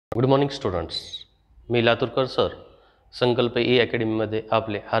Good morning students. मी Laturkar sir संकल्प E अकॅडमीमध्ये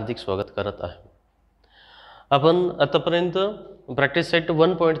आपले हार्दिक स्वागत करत आहे. आपण आतापर्यंत प्रॅक्टिस सेट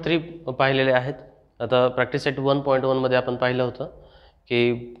 1.3 पाहिलेले आहेत. आता प्रॅक्टिस सेट 1.1 मध्ये आपण पाहिलं होतं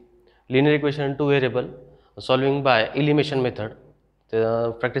की linear equation two variable solving by elimination method.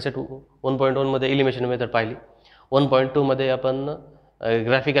 Practice set 1.1 मध्ये एलिमिनेशन मेथड पाहिली. 1.2 मध्ये आपण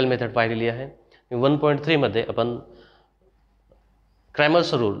ग्राफिकल मेथड पाहिलेली आहे. 1.3 मध्ये आपण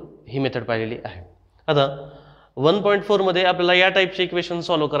क्रॅमर्स रूल ही मेथड पाहिलेली आहे. आता 1.4 मध्ये आपल्याला या टाईपचे इक्वेशन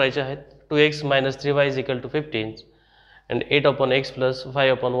सॉल्व करायचे आहेत. 2x - 3y = 15 and 8/x +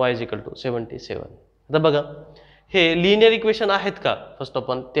 5/y = 77. आता बघा, हे लिनियर इक्वेशन आहेत का? फर्स्ट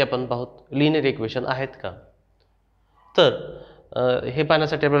ते आपण पाहूत. लिनियर इक्वेशन आहेत का? तर हे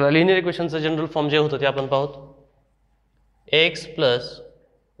पाहण्यासाठी आपल्याला लिनियर इक्वेशनचं जनरल फॉर्म जे होतं ते आपण पाहूत. x +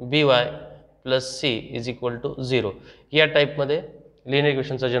 by + c = 0 या टाईपमध्ये लिनियर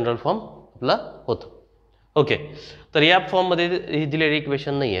इक्वेशनचा जनरल फॉर्म आपला होतो. ओके, तर या फॉर्ममध्ये ही दिलेली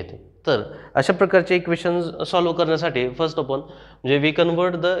इक्वेशन नाही आहेत. तर अशा प्रकारचे इक्वेशन सॉल्व करण्यासाठी फर्स्ट म्हणजे we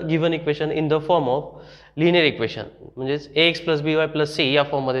convert the given equation in the form of linear equation, म्हणजेच ax + by + c या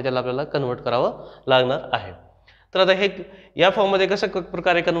फॉर्ममध्ये त्याला आपल्याला कन्वर्ट करावं लागणार आहे. तर आता हे या फॉर्ममध्ये कशा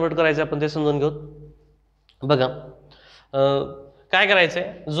प्रकारे कन्वर्ट करायचं आपण ते समजून घेऊ. बघा, काय करायचं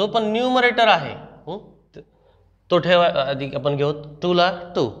आहे, जो पण न्यूमरेटर आहे तो ठेवा आधी आपण घेऊ 2 ला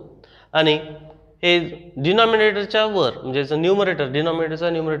 2 आणि हे डिनॉमिनेटरच्या वर म्हणजे न्यूमरेटर डिनॉमिनेटरचा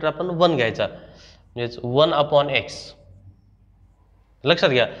न्यूमरेटर आपण 1 घ्यायचा, म्हणजे 1/x. लक्षात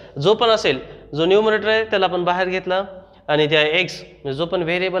घ्या, जो पण असेल जो न्यूमरेटर आहे त्याला आपण बाहेर घेतला आणि त्या x म्हणजे जो पण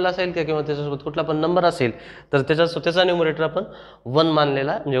व्हेरिएबल असेल किंवा त्याच्यासोबत कुठला पण नंबर असेल तर त्याचा न्यूमरेटर आपण 1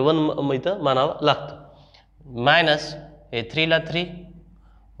 मानलेला म्हणजे 1 इथं मानावं लागतं. मायनस हे 3 ला 3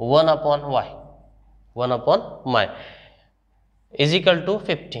 1/y 1/y =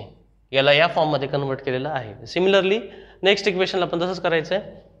 15. याला या फॉर्ममध्ये कन्वर्ट केलेलं आहे. सिमिलरली नेक्स्ट इक्वेशनला पण तसंच करायचं आहे.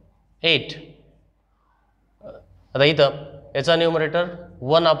 8 आता इथं याचा न्यूमरेटर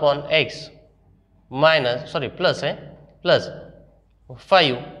 1/x प्लस आहे प्लस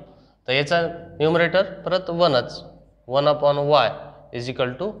 5, तर याचा न्यूमरेटर परत 1च 1/y =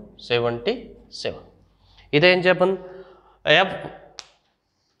 77. इथे यांचे आपण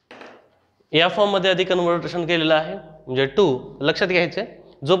या फॉर्ममध्ये आधी कन्वर्टेशन केलेलं आहे. म्हणजे 2 लक्षात घ्यायचे,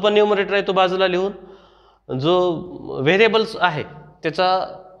 जो पण न्यूमरेटर आहे तो बाजूला लिहून जो व्हेरिएबल्स आहे त्याचा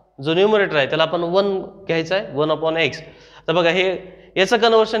जो न्यूमरेटर आहे त्याला आपण 1 घ्यायचा आहे 1/x. तर बघा, हे याचं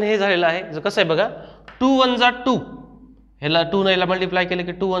कन्वर्शन हे झालेलं आहे. जो कसं आहे बघा, 2 1 जा 2, ह्याला 2 ने मल्टिप्लाय केलं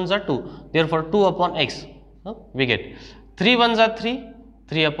की 2 1 जा 2, देअरफॉर 2/x वी गेट 3 1 जा 3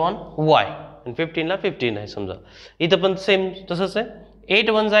 3/y आणि 15 ला 15 आहे समजा. इथं पण सेम तसंच आहे. 8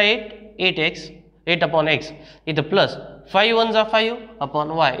 1 जा 8 8x 8/x इथं प्लस 5 1 जा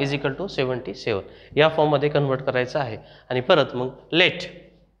 5/y = 77. या फॉर्ममध्ये कन्वर्ट करायचं आहे. आणि परत मग late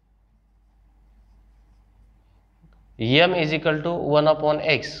m =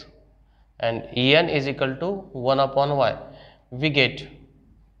 1/x and n = 1/y we get,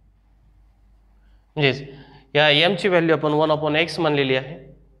 म्हणजेच या m ची व्हॅल्यू आपण 1/x मानलेली आहे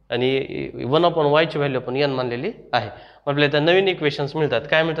आणि 1/y ची व्हॅल्यू आपण n मानलेली आहे. आपल्याला इथं नवीन इक्वेशन्स मिळतात.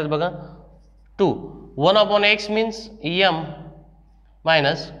 काय मिळतात बघा, 2 1/x मीन्स m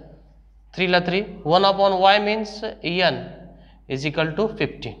मायनस 3 ला 3 1/y मीन्स n =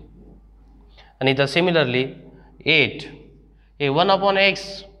 15. आणि इथं सिमिलरली 8 हे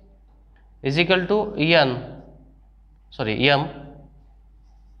 1/x = m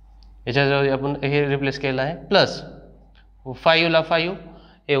याच्याजवळ आपण हे रिप्लेस केलं आहे प्लस 5 ला 5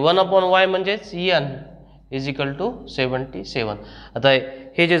 हे 1/y म्हणजेच n = 77. आता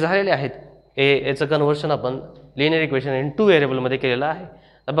हे जे झालेले आहेत याचं कन्वर्शन आपण लिनियर इक्वेशन इन 2 व्हेरिएबलमध्ये केलेलं आहे.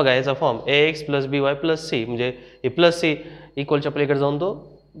 तर बघा, याचा फॉर्म ax + by + c, म्हणजे हे प्लस c इक्वलच्या पलीकडे जाऊन तो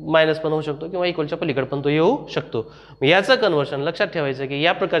मायनस पण होऊ शकतो किंवा इक्वलच्या पलीकडे पण तो येऊ शकतो. याचं कन्वर्शन लक्षात ठेवायचं की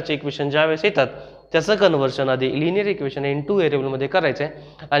या प्रकारचे इक्वेशन ज्यावेळेस येतात त्याचं कन्वर्शन आधी लिनियर इक्वेशन इन 2 व्हेरिएबलमध्ये करायचं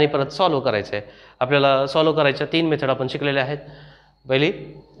आहे आणि परत सॉल्व करायचं आहे. आपल्याला सॉल्व करायच्या 3 मेथड आपण शिकलेल्या आहेत. पहिली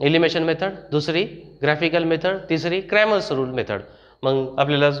एलिमिनेशन मेथड, दुसरी ग्राफिकल मेथड, तिसरी क्रॅमर्स रूल मेथड. मग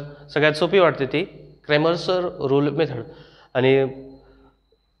आपल्याला सगळ्यात सोपी वाटते ती क्रॅमर्स रूल मेथड आणि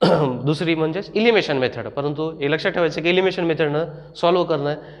दुसरी म्हणजेच एलिमिनेशन मेथड. परंतु हे लक्षात ठेवायचं की एलिमिनेशन मेथडनं सॉल्व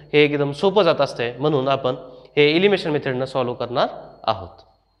करणं हे एकदम सोपं जात असते, म्हणून आपण हे एलिमिनेशन मेथडनं सॉल्व करणार आहोत.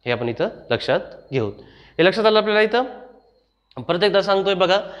 हे आपण इथं लक्षात घेऊ. हे लक्षात आलं आपल्याला. इथं प्रत्येकदा सांगतोय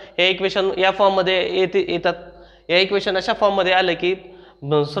बघा, हे इक्वेशन या फॉर्ममध्ये येतात. या इक्वेशन अशा फॉर्ममध्ये आलं की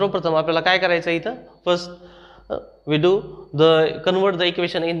सर्वप्रथम आपल्याला काय करायचं इथं, first we do the convert the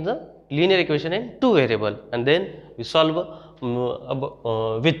equation in the linear equation in two variable and then we solve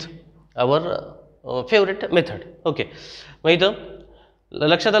with our favourite method. Okay, मग इथं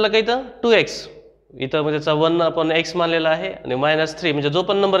लक्षात आलं का इथं 2x इथं म्हणजे त्याचा 1/x मानलेला आहे आणि -3 म्हणजे जो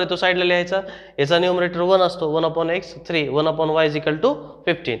पण नंबर आहे तो साईडला लिहायचा. याचा न्यूमरेटर 1 असतो, 1/x 3 1/y is equal to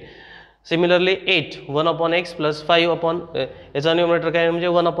 15. Similarly 8 1/x plus 5 याचा न्यूमरेटर काय म्हणजे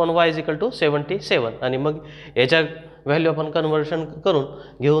 1/y इज इक्वल टू 77. आणि मग याच्या व्हॅल्यू आपण कन्व्हर्शन करून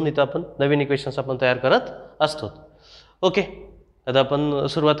घेऊन इथं आपण नवीन इक्वेशन्स आपण तयार करत असतो. ओके, आता आपण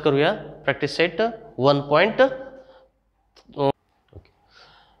सुरुवात करूया प्रॅक्टिस सेट 1.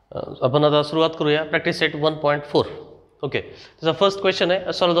 आपण आता सुरुवात करूया प्रॅक्टिस सेट 1.4. ओके, त्याचा फर्स्ट क्वेश्चन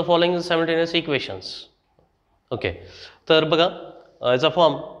आहे solve the following simultaneous equations. Okay, तर बघा याचा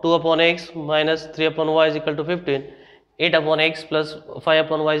form 2/x minus 3/y is equal to 15, 8/x plus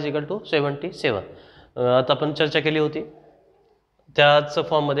 5/y is equal to 77. आता आपण चर्चा केली होती त्याच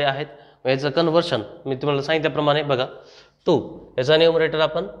फॉर्ममध्ये आहेत. याचं कन्व्हर्शन मी तुम्हाला सांगितल्याप्रमाणे बघा 2 याचा न्यूमरेटर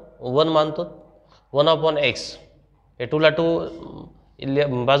आपण 1 मानतो, 1/x हे 2ला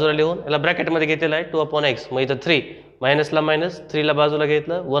 2 बाजूला लिहून याला ब्रॅकेटमध्ये घेतलेला आहे 2/x. मग इथं 3 मायनसला मायनस 3ला बाजूला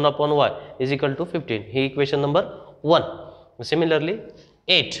घेतलं 1/y is equal to 15. He equation number 1. Similarly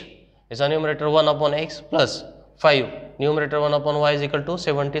 8 याचा numerator 1/x plus 5 numerator 1/y is equal to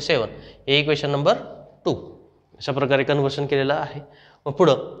 77. हे इक्वेशन नंबर 2. अशा प्रकारे कन्व्हर्शन केलेलं आहे. मग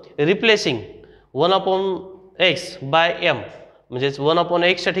पुढं रिप्लेसिंग 1/x बाय m म्हणजेच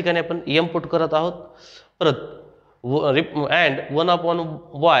 1/x ठिकाणी आपण m पुट करत आहोत. परत अँड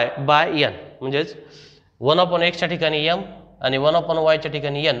 1/y बाय n म्हणजेच 1/x ठिकाणी m आणि 1/y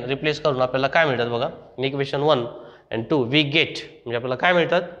ठिकाणी n रिप्लेस करून आपल्याला काय मिळतात बघा. इक्वेशन 1 and 2 वी गेट म्हणजे आपल्याला काय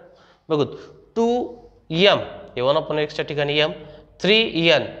मिळतात बघू 2m हे 1/x ठिकाणी m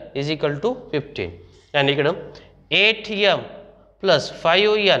 3n is equal to 15 आणि इकडं 8m plus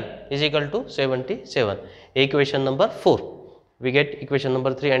 5n is equal to 77. Equation number 4. We get equation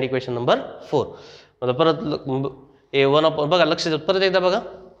number 3 and equation number 4. आता परत हे 1 बघा लक्ष द्या परत एकदा बघा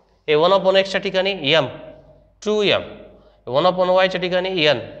हे 1/x ठिकाणी m 2m 1/y ठिकाणी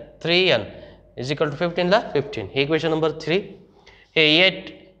n 3n is equal to 15ला 15. हे इक्वेशन नंबर 3. हे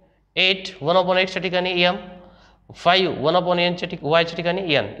 8 1/x ठिकाणी m 5 1/y ठिकाणी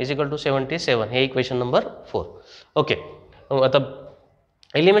n इज इक्वल टू 77. हे इक्वेशन नंबर 4. ओके, आता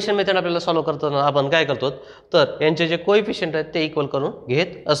एलिमिनेशन मेथड आपल्याला सॉल्व्ह करताना आपण काय करतो तर यांचे जे कोएफिशियंट आहेत ते इक्वल करून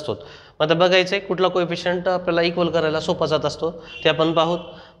घेत असतो. आता बघायचं आहे कुठला कोएफिशियंट आपल्याला इक्वल करायला सोपा जात असतो ते आपण पाहूत.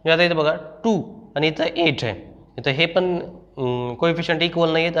 म्हणजे आता इथं बघा 2 आणि इथं 8 आहे. इथं हे पण कोएफिशियंट इक्वल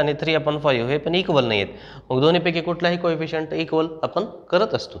नाही आहेत आणि 3/5 हे पण इक्वल नाही आहेत. मग दोन्हीपैकी कुठलाही कोएफिशियंट इक्वल आपण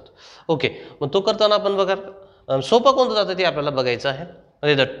करत असतो. ओके, मग तो करताना आपण बघा सोपं कोणतं जातं ते आपल्याला बघायचं आहे.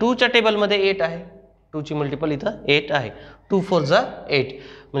 म्हणजे इथं 2च्या टेबलमध्ये 8 आहे, 2ची मल्टिपल इथं 8 आहे, 2 4 जा 8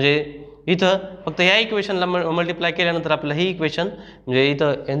 म्हणजे इथं फक्त ह्या इक्वेशनला मल्टिप्लाय केल्यानंतर आपल्याला ही इक्वेशन म्हणजे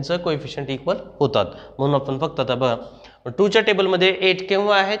इथं यांचं कोएफिशियंट इक्वल होतात. म्हणून आपण फक्त आता बघा 2च्या टेबलमध्ये 8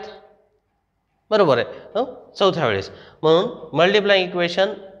 केव्हा आहेत बरोबर आहे चौथ्या वेळेस. म्हणून मल्टिप्लाय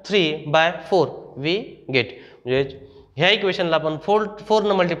इक्वेशन 3/4 वी गेट म्हणजे ह्या इक्वेशनला आपण 4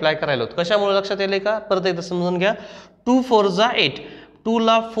 न मल्टिप्लाय करायला होत. कशामुळे लक्षात येईल का परत एकदा समजून घ्या. 2 4 जा 8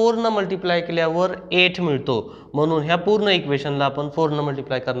 2ला 4 न मल्टिप्लाय केल्यावर 8 मिळतो. म्हणून ह्या पूर्ण इक्वेशनला आपण 4 न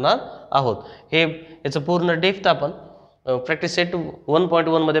मल्टिप्लाय करणार आहोत. हे याचं पूर्ण डेप्थ आपण प्रॅक्टिस सेट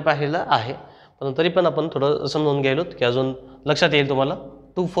 1.1 मध्ये पाहिलेलं आहे. पण तरी पण आपण थोडं समजून घ्यायलो की अजून लक्षात येईल तुम्हाला.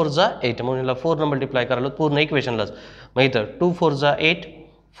 2 4 जा 8 म्हणून याला 4 न मल्टिप्लाय करायला पूर्ण इक्वेशनलाच. मग इथं 2 4 जा 8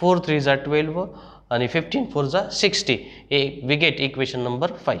 4 3 जा 12 आणि 15 4 जा 60. हे वी गेट इक्वेशन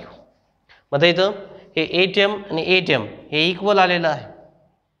नंबर 5. मग इथं हे 8m आणि 8m हे इक्वल आलेलं आहे.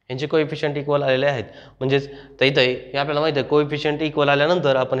 यांचे कोएफिशियंट इक्वल आलेले आहेत. म्हणजेच तर इथं हे आपल्याला माहिती आहे कोएफिशियंट इक्वल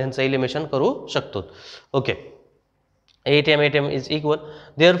आल्यानंतर आपण ह्यांचं एलिमिनेशन करू शकतो. Okay, 8m is equal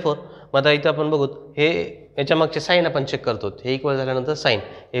therefore. मग आता इथं आपण बघू हे याच्या मागचे साईन आपण चेक करतो. हे इक्वल झाल्यानंतर साईन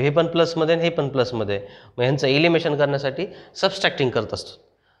हे पण प्लसमध्ये आणि हे पण प्लसमध्ये. मग ह्यांचं एलिमिनेशन करण्यासाठी सबस्ट्रॅक्टिंग करत असतो.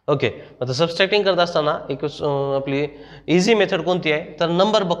 ओके, आता सबस्ट्रॅक्टिंग करत असताना एक आपली इझी मेथड कोणती आहे तर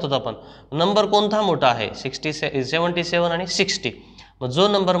नंबर बघतो आपण. नंबर कोणता मोठा आहे 77 आणि 60. मग जो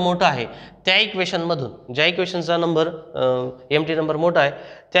नंबर मोठा आहे त्या इक्वेशनमधून ज्या इक्वेशनचा नंबर एमटी नंबर मोठा आहे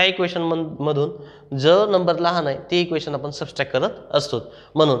त्या इक्वेशनमधून जो नंबर लहान आहे ती इक्वेशन आपण सबस्ट्रॅक्ट करत असतो.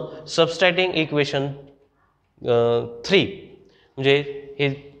 म्हणून सबस्ट्रॅक्टिंग इक्वेशन 3 म्हणजे हे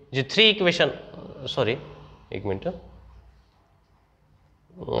जे 3 इक्वेशन सॉरी एक मिनटं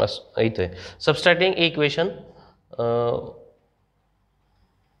इथे सबस्ट्रॅक्टिंग इक्वेशन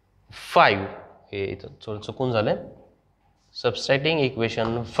 5 हे इथं थोडं चुकून झालंय. सबस्ट्रॅक्टिंग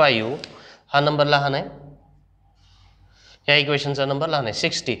इक्वेशन 5 हा नंबर लहान आहे या इक्वेशनचा नंबर लहान आहे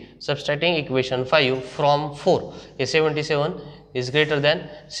 60. सबस्ट्रॅक्टिंग इक्वेशन 5 फ्रॉम 4 हे 77 is greater than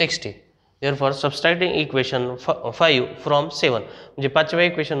 60. Therefore subtracting equation 5 from 7 म्हणजे पाचव्या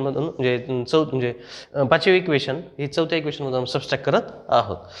इक्वेशनमधून म्हणजे पाचवी इक्वेशन ही चौथ्या इक्वेशनमधून सबस्ट्रॅक्ट करत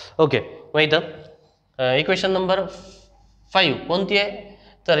आहोत. ओके, मग इथं इक्वेशन नंबर 5 कोणती आहे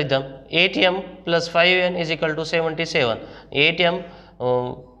तर इथं 8m + 5n = 77. 8m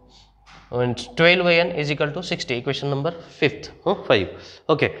 12n = 60. Equation number 5.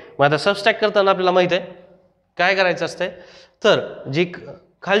 Okay, मग आता सबस्ट्रॅक्ट करताना आपल्याला माहिती आहे काय करायचं असतंय तर जी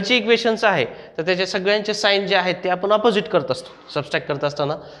खालची इक्वेशन्स आहे तर त्याचे सगळ्यांचे साईन जे आहेत ते आपण अपोजिट करत असतो. सबस्ट्रॅक्ट करत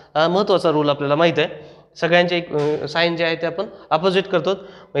असताना महत्त्वाचा रूल आपल्याला माहीत आहे. सगळ्यांचे साईन जे आहे ते आपण अपोजिट करतो.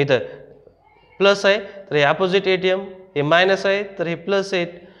 मग इथं प्लस आहे तर हे अपोजिट 8m, हे मायनस आहे तर हे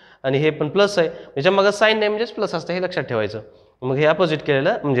 +8 आणि हे पण प्लस आहे. त्याच्या मग साईन नाही म्हणजेच प्लस असतं हे लक्षात ठेवायचं. मग हे अपोजिट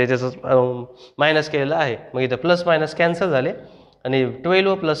केलेलं म्हणजे त्याचं मायनस केलेलं आहे. मग इथं प्लस मायनस कॅन्सल झाले आणि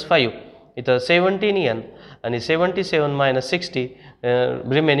 12 + 5 इथं 17n आणि 77 - 60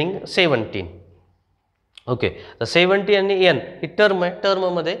 रिमेनिंग 17. ओके, तर 70 आणि n ही टर्म आहे.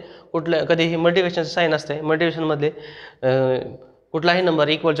 टर्ममध्ये कुठल्या कधीही मल्टिप्लिकेशनचं साईन असते. मल्टिप्लिकेशनमधले कुठलाही नंबर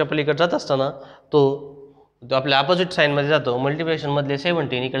इक्वलच्या पलीकडे जात असताना तो आपल्या अपोजिट साईनमध्ये जातो. मल्टिप्लिकेशनमधले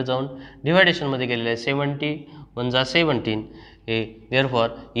 17 इकडे जाऊन डिव्हायडेशनमध्ये गेलेले आहे. 70 × 17 हे देअरफॉर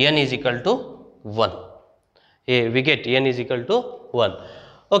n = 1. हे वी गेट n = 1.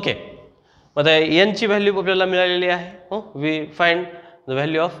 ओके, मग n ची व्हॅल्यू आपल्याला मिळालेली आहे. We find the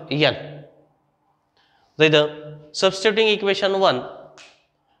value of n. तर इथं substituting equation 1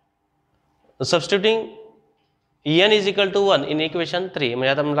 substituting n = 1 in equation 3. म्हणजे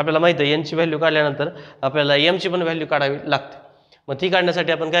आता आपल्याला माहिती आहे n ची व्हॅल्यू काढल्यानंतर आपल्याला m ची पण व्हॅल्यू काढावी लागते. मग ती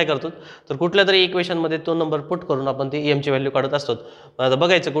काढण्यासाठी आपण काय करतो तर कुठल्या तरी इक्वेशनमध्ये तो नंबर पुट करून आपण ती m ची व्हॅल्यू काढत असतो. आता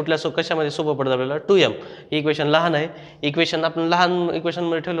बघायचं कशामध्ये सोपं पडतं आपल्याला. 2m ही इक्वेशन लहान आहे. इक्वेशन आपण लहान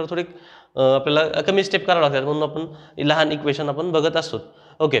इक्वेशनमध्ये ठेवल्यावर थोडी आपल्याला कमी स्टेप करावं लागतात म्हणून आपण लहान इक्वेशन आपण बघत असतो.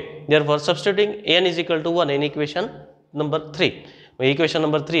 Okay, therefore substituting n = 1 in equation number 3. मग इक्वेशन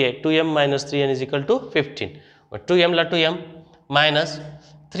नंबर 3 आहे 2m - 3n = 15. 2m ला 2m मायनस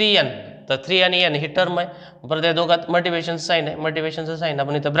 3n तर 3 आणि n ही टर्म आहे. परत या दोघात मल्टिप्लिकेशन साईन आहे. मल्टिप्लिकेशनचं साईन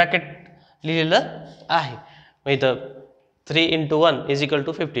आपण इथं ब्रॅकेट लिहिलेलं आहे. मग इथं 3 × 1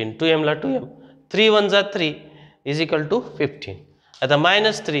 = 15. 2m ला 2m 3 × 1 = 3 = 15. आता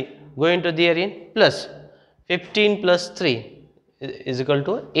 -3 going to dear in plus 15 + 3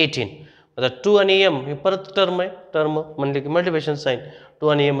 = 18. आता 2 आणि m ही परत टर्म आहे. टर्म म्हणजे की मल्टिप्लिकेशन साईन 2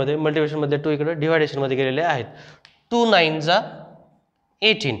 आणि m मध्ये मल्टिप्लिकेशनमध्ये 2 इकडे डिव्हायडेशनमध्ये गेलेले आहेत. 2 9 =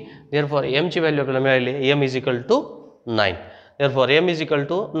 18. देअरफॉर m ची व्हॅल्यू आपल्याला मिळाली m = 9. देअरफॉर m =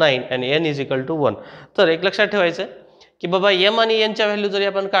 9 आणि n = 1. तर एक लक्षात ठेवायचं की बाबा m आणि n च्या व्हॅल्यू जरी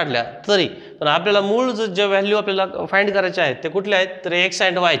आपण काढल्या तरी पण आपल्याला मूळ ज्या व्हॅल्यू आपल्याला फाइंड करायच्या आहेत ते कुठल्या आहेत तर x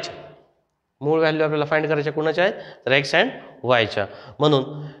and y च्या. मूळ व्हॅल्यू आपल्याला फाइंड करायच्या कुणाच्या आहेत तर x and y च्या. म्हणून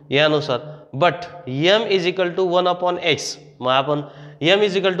यानुसार बट m = 1/x. मग आपण m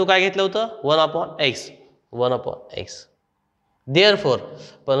 = काय घेतलं होतं 1/x. 1/x. देअरफॉर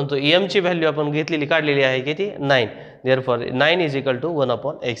परंतु m ची व्हॅल्यू आपण घेतलेली काढलेली आहे किती 9. Therefore 9 =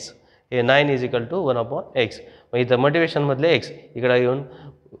 1/x. हे 9 = 1/x. मग इथं मल्टिप्लिकेशनमधले x इकडे येऊन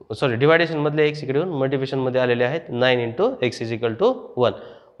डिव्हायडेशनमधले x इकडे येऊन मल्टिप्लिकेशनमध्ये आलेले आहेत. 9 × x = 1.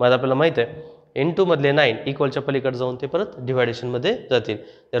 मग आता आपल्याला माहिती आहे इंटू मधले 9 इक्वलच्या पलीकडे जाऊन ते परत डिव्हायडेशनमध्ये जातील.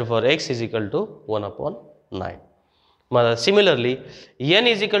 Therefore x = 1/9. मग सिमिलरली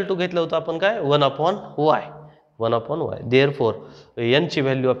n = घेतलं होतं आपण काय 1/y. 1/y. देअरफॉर n ची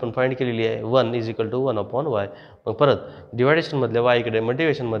व्हॅल्यू आपण फाइंड केलेली आहे 1 = 1/y. मग परत डिव्हायडेशनमधले y इकडे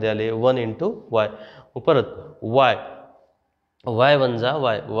मल्टिप्लिकेशनमध्ये आले 1 × y. मग परत y 1 =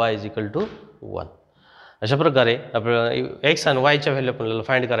 y = 1. अशा प्रकारे आपल्याला x आणि y च्या व्हॅल्यू आपल्याला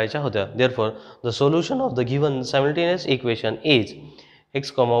फाइंड करायच्या होत्या. Therefore the solution of the given simultaneous equation is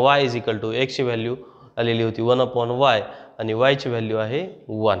x, y = x ची व्हॅल्यू आलेली होती 1/y आणि y ची व्हॅल्यू आहे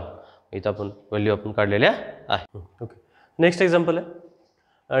 1. इथं आपण व्हॅल्यू आपण काढलेल्या आहे. ओके, नेक्स्ट एक्झाम्पल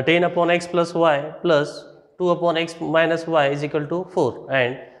आहे 10/x + y + 2/x - y = 4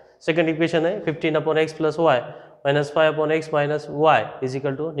 and second equation आहे 15/x + y - 5/x - y =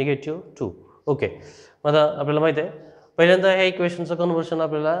 -2. Okay, आता आपल्याला माहिती आहे पहिल्यांदा ह्या इक्वेशनचं कन्व्हर्शन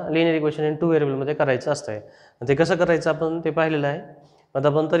आपल्याला लिनियर इक्वेशन इन 2 व्हेरिएबलमध्ये करायचं असतं आणि ते कसं करायचं आपण ते पाहिलेलं आहे. आता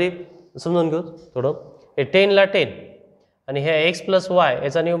आपण तरी समजून घेऊ थोडं. हे 10 ला 10 आणि ह्या x + y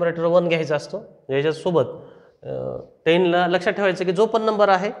याचा न्यूमरेटर 1 घ्यायचा असतो. याच्यासोबत 10 ला लक्षात ठेवायचं की जो पण नंबर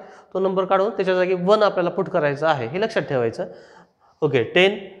आहे तो नंबर काढून त्याच्या जागी 1 आपल्याला पुट करायचं आहे हे लक्षात ठेवायचं. Okay,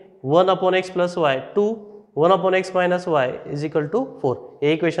 10 1/x + y 2 1/x - y = 4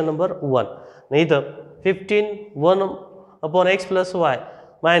 हे इक्वेशन नंबर 1. नाही इथं 15 1 upon x plus y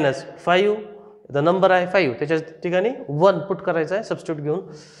minus 5 the number आहे 5 त्याच्या ठिकाणी 1 पुट करायचं आहे सबस्टिट्यूट घेऊन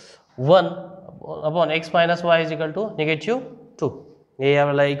 1 upon x minus Y is equal to -2 हे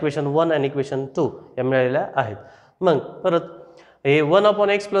आपल्याला इक्वेशन 1 आणि इक्वेशन 2 या मिळालेल्या आहेत. मग परत हे 1 अपॉन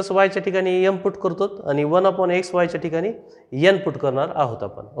एक्स प्लस वायच्या ठिकाणी एम पुट करतो आणि 1 अपॉन एक्स वायच्या ठिकाणी एन पुट करणार आहोत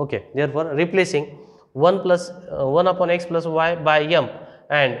आपण. Okay, therefore replacing 1 upon x plus y by M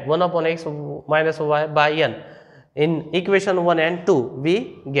and 1 upon x minus y by N in equation 1 and 2 we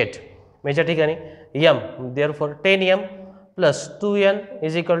get याच्या ठिकाणी M therefore 10m plus 2n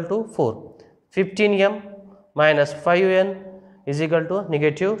is equal to 4 15m minus 5n is equal to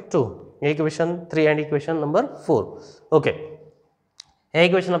 -2 equation 3 and equation number 4. Okay, हे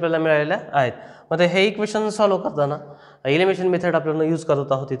equation आपल्याला मिळालेल्या आहेत. मग हे equation solve करताना elimination method आपल्याला यूज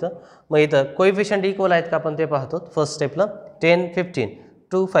करत आहोत इथं. मग इथं कोएफिशियंट इक्वल आहेत का आपण ते पाहतो. फर्स्ट स्टेपला 10 15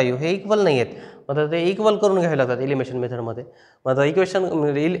 2 5 हे इक्वल नाही आहेत. मग ते इक्वल करून घ्यावे लागतात एलिमिनेशन मेथडमध्ये. मग आता इक्वेशन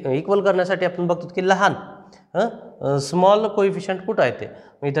इक्वल करण्यासाठी आपण बघतो की लहान स्मॉल कोएफिशियंट कुठं आहे ते.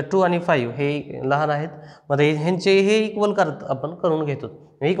 मग इथं 2 आणि 5 हे लहान आहेत. मग ह्यांचे हे इक्वल आपण करून घेतो.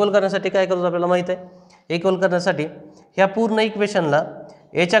 इक्वल करण्यासाठी काय करतो आपल्याला माहीत आहे. इक्वल करण्यासाठी ह्या पूर्ण इक्वेशनला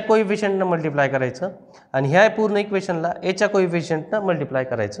एच्या कोएफिशियंटनं मल्टिप्लाय करायचं आणि ह्या पूर्ण इक्वेशनला एच्या कोएफिशियंटनं मल्टिप्लाय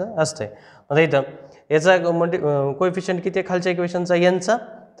करायचं असतंय. मग इथं याचा कोएफिशियंट किती आहे खालच्या इक्वेशनचा एनचा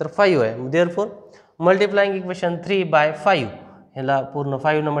तर 5 आहे. देअरफॉर मल्टिप्लाइंग इक्वेशन 3 बाय 5 ह्याला पूर्ण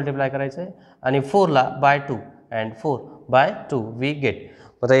 5 न मल्टिप्लाय करायचं आहे आणि 4ला bye 2 and 4 bye 2 we get.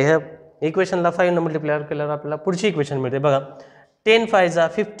 आता ह्या इक्वेशनला 5 न मल्टिप्लाय केल्यावर आपल्याला पुढची इक्वेशन मिळते बघा. 10 5 जा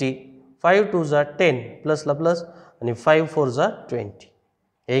 50 5 2 जा 10 प्लसला प्लस आणि 5 4 जा 20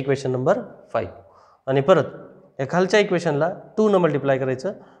 हे इक्वेशन नंबर 5. आणि परत या खालच्या इक्वेशनला 2 न मल्टिप्लाय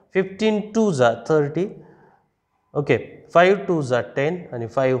करायचं 15 2 जा 30 ओके 5 2 जा 10 आणि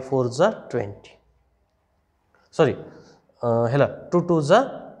 5 4 जा 20 सॉरी ह्याला 2 2 जा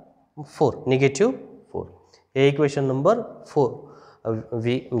 4 -4 हे इक्वेशन नंबर 4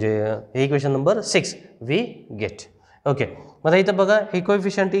 वी म्हणजे हे equation number 6 we get. Okay, मग इथं बघा हे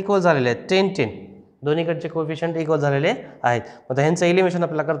कोएफिशियंट इक्वल झालेले आहेत 10 10 दोन्हीकडचे कोएफिशियंट इक्वल झालेले आहेत. मग ह्यांचं एलिमिनेशन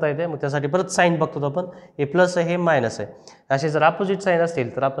आपल्याला करता येते. मग त्यासाठी परत साईन बघतो आपण. हे प्लस आहे हे मायनस आहे. असे जर अपोजिट साईन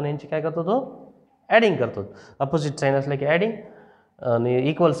असतील तर आपण यांची काय करतो तो ॲडिंग करतो. अपोजिट साईन असले की ॲडिंग आणि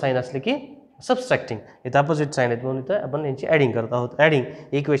इक्वल साईन असले की सबस्ट्रॅक्टिंग. इथं अपोजिट साईन आहेत म्हणून इथं आपण यांची ॲडिंग करत आहोत. Adding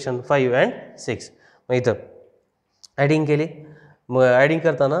equation 5 and 6. मग इथं ॲडिंग केली. मग ॲडिंग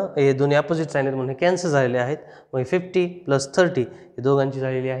करताना हे दोन्ही अपोजिट साईन आहेत म्हणून कॅन्सल झालेले आहेत. मग 50 प्लस 30 हे दोघांची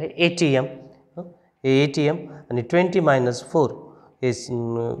झालेली आहे 80m हे 80m आणि 20 मायनस 4 हे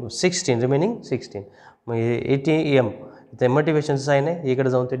 16 रिमेनिंग 16. मग हे 80m इथे मल्टिप्लिकेशनचं साईन आहे इकडे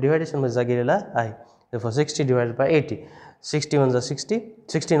जाऊन ते डिवायडेशनमध्ये जा गेलेला आहे. therefore 60 divided by 80 60 1 जा 60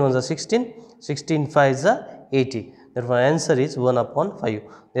 16 1 जा 16 16 5 जा 80. therefore answer is 1/5.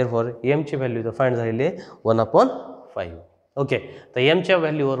 therefore m ची व्हॅल्यू इथं फाइंड झालेली आहे 1/5. ओके, तर एमच्या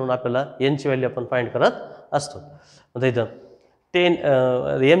व्हॅल्यूवरून आपल्याला एनची व्हॅल्यू आपण फाइंड करत असतो. आता इथं 10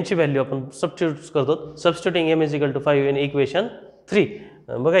 एमची व्हॅल्यू आपण सबस्टिट्यूट करतो. Substituting M is equal to 5 in equation 3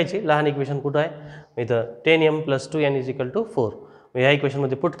 बघायची लहान इक्वेशन कुठं आहे. इथं 10m plus 2n is equal to 4 ह्या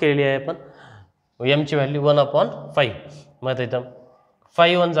इक्वेशनमध्ये पुट केलेली आहे आपण. एमची व्हॅल्यू 1/5. मग इथं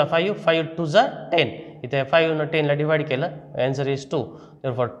 5 1 जा 5 5 2 जा 10 इथे 5 न 10ला डिवाइड केलं आन्सर इज 2.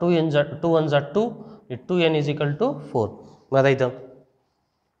 therefore 2 1 जा 2 2n इज इक्वल टू 4. मग आता इथं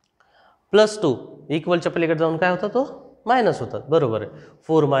प्लस 2 इक्वलच्या पलीकडे जाऊन काय होता तो मायनस होतात बरोबर आहे.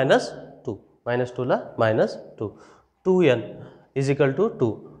 4 minus 2 minus 2ला minus 2 2n is equal to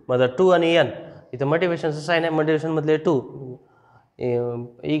 2. मग 2 आणि n इथं मल्टिप्लिकेशनचं साईन आहे. मल्टिप्लिकेशनमधले 2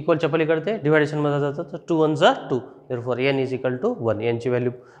 इक्वलच्या पलीकडे ते डिवायडेशनमध्ये जातात तर 2 1 जा 2 therefore n is equal to 1. यांची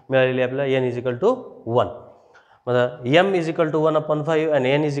व्हॅल्यू मिळालेली आपल्याला n इज इक्वल टू 1. मग m इज इक्वल टू 1/5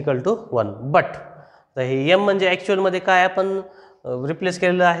 आणि n is equal to 1. But तर हे m म्हणजे ॲक्च्युअलमध्ये काय आपण रिप्लेस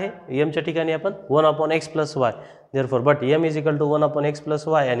केलेलं आहे. एमच्या ठिकाणी आपण 1/x plus y therefore but m is equal to 1/x plus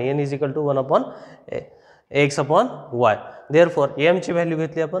y आणि n is equal to 1/x/y. therefore m ची व्हॅल्यू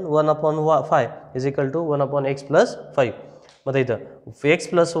घेतली आपण 1/5 is equal to 1/x plus 5. मग इथं x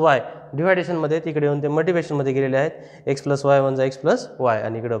प्लस वाय डिवायडेशनमध्ये तिकडे येऊन ते मल्टिप्लिकेशनमध्ये गेलेले आहेत. x प्लस वाय 1 जा x प्लस वाय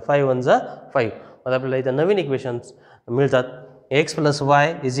आणि इकडं 5 1 जा 5. मग आपल्याला इथं नवीन इक्वेशन्स मिळतात. x plus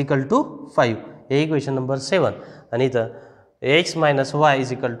y is equal to 5 हे इक्वेशन नंबर 7 आणि इथं x minus Y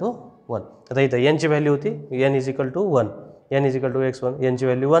is equal to 1. आता इथं n ची व्हॅल्यू होती n is equal to 1 n is equal to x1 n ची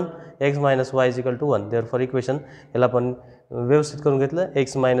value 1 x minus Y is equal to 1. therefore equation याला आपण व्यवस्थित करून घेतलं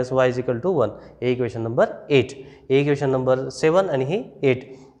x minus Y is equal to 1 हे इक्वेशन नंबर 8 हे इक्वेशन नंबर 7 आणि ही 8.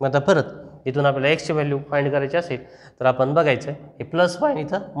 मग आता परत इथून आपल्याला x ची व्हॅल्यू फाइंड करायची असेल तर आपण बघायचं हे प्लस वाय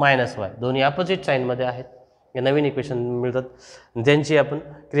इथं मायनस वाय दोन्ही अपोजिट साईनमध्ये आहेत. या नवीन इक्वेशन मिळतात, ज्यांची आपण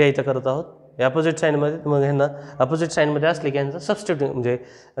क्रिया इथं करत आहोत. या अपोजिट साईनमध्ये मग ह्यांना अपोजिट साईनमध्ये असले की यांचं सबस्टिट्यूट म्हणजे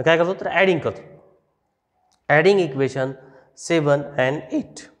काय करतो तर ॲडिंग करतो. Adding equation 7 and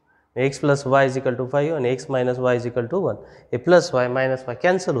 8, x + y = 5 आणि x - y = 1. हे plus y minus Y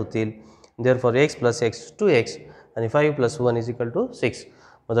cancel होतील. देअरफॉर x + x 2x आणि 5 + 1 = 6.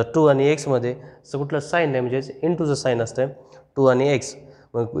 म्हणजे 2 आणि x मध्ये कुठलं साईन नाही, म्हणजे इंटूचं साईन असतं. 2 आणि x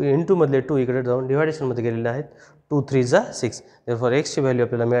मग इंटूमधले 2 इकडे जाऊन डिव्हायडेशनमध्ये गेलेले आहेत. 2 3 जा 6. देअरफॉर एक्सची व्हॅल्यू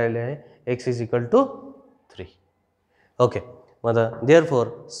आपल्याला मिळालेली आहे x = 3. ओके. मग देअरफॉर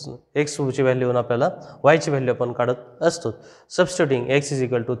एक्सची व्हॅल्यूवरून आपल्याला वायची व्हॅल्यू आपण काढत असतो. Substituting x =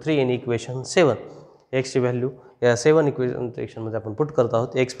 3 in equation 7. एक्सची value या 7 इक्वेशनमध्ये आपण पुट करत आहोत.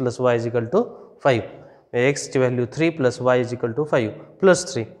 x + y = 5. एक्सची value 3 + y = 5 +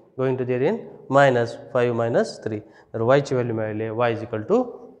 3 going to there in -5 - 3. तर वायची व्हॅल्यू मिळाली आहे y =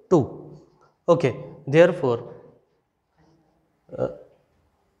 2. Okay. Therefore,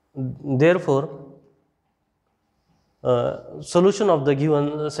 solution of the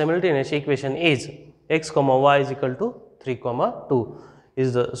given simultaneous equation is x, y = 3, 2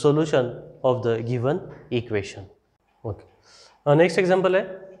 is the solution of the given equation. Okay. Next example है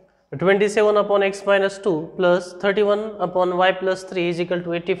 27/x - 2 plus 31/y + 3 =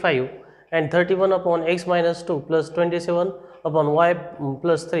 85 and 31/x - 2 plus 27/y +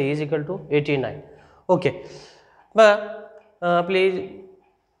 3 = 89. Okay. बघा आपली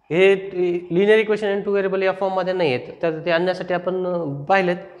हे linear equation in 2 variable या फॉर्ममध्ये नाही आहेत, तर ते आणण्यासाठी आपण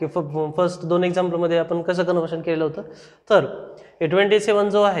पाहिलेत की फर्स्ट 2 एक्झाम्पलमध्ये आपण कसं कन्वर्शन केलं होतं. तर हे 27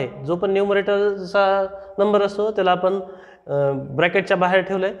 जो आहे, जो पण न्यूमरेटरचा नंबर असतो त्याला आपण ब्रॅकेटच्या बाहेर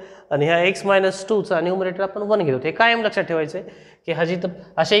ठेवलं आहे आणि ह्या x - 2चा न्यूमरेटर आपण 1 घेतो. हे कायम लक्षात ठेवायचं आहे की हा जिथं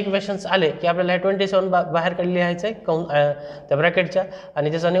असे इक्वेशन्स आले की आपल्याला हे 27 बाहेर काढले लिहायचं आहे त्या ब्रॅकेटच्या आणि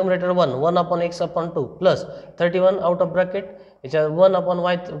त्याचा numerator 1/x/2 plus 31 out of bracket याच्या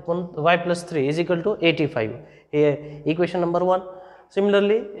 1/y + 3 = 85. हे equation number 1.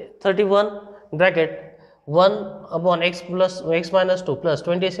 Similarly 31 bracket 1/x + x - 2 plus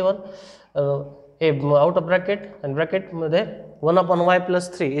 27 हे आउट ऑफ ब्रॅकेट आणि ब्रॅकेटमध्ये 1/y +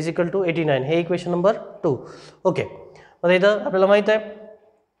 3 = 89. हे इक्वेशन नंबर 2. ओके. मग इथं आपल्याला माहीत आहे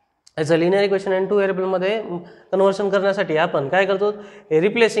याचं लिनियर इक्वेशन इन 2 व्हेरिएबलमध्ये कन्वर्शन करण्यासाठी आपण काय करतो, हे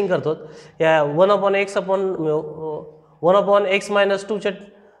रिप्लेसिंग करतो. या 1/x - 2च्या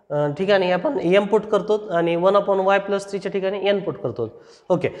ठिकाणी आपण m पुट करतो आणि 1/y + 3च्या ठिकाणी n पुट करतो.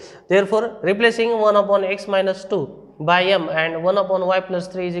 Okay. Therefore replacing 1/x - 2 by m and 1/y +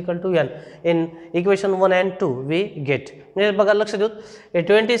 3 = n in equation 1 and 2 we get. म्हणजे बघा लक्ष देऊ, हे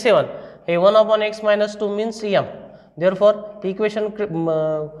 27 हे 1/x - 2 means m. Therefore equation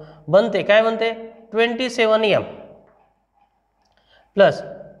बनते काय बनते 27m प्लस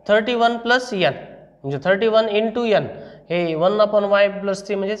 31 + n म्हणजे 31 × n. हे 1/y +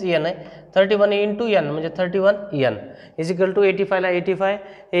 3 म्हणजेच n आहे. 31 × n म्हणजे 31n = 85 ला 85.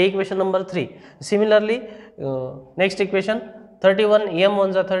 हे equation number 3. Similarly next equation 31m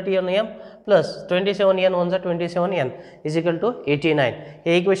 1 = 31m plus 27n 1 = 27n = 89.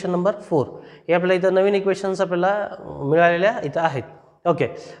 हे इक्वेशन नंबर 4. हे आपल्याला इथं नवीन इक्वेशन्स आपल्याला मिळालेल्या इथं आहेत. ओके.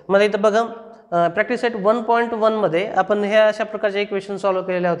 मग इथं बघा प्रॅक्टिस सेट 1.1 मध्ये आपण ह्या अशा प्रकारच्या इक्वेशन सॉल्व्ह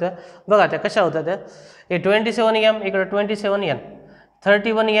केलेल्या होत्या. बघा त्या कशा होत्या त्या, हे 27m इकडे 27n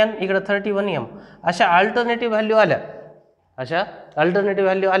 31n इकडे 31m अशा अल्टरनेटिव्ह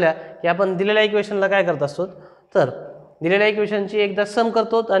व्हॅल्यू आल्या की आपण दिलेल्या इक्वेशनला काय करत असतो, तर दिलेल्या इक्वेशनची एकदा सम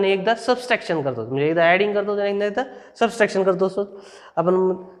करतो आणि एकदा सबस्ट्रॅक्शन करतो. म्हणजे एकदा ॲडिंग करतो आणि एकदा सबस्ट्रॅक्शन करतो असतो.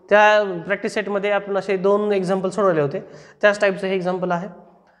 आपण त्या प्रॅक्टिस सेटमध्ये आपण असे 2 एक्झाम्पल सोडवले होते, त्याच टाईपचं हे एक्झाम्पल आहे.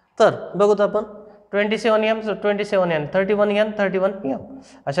 तर बघूत आपण 27m 27n 31n 31m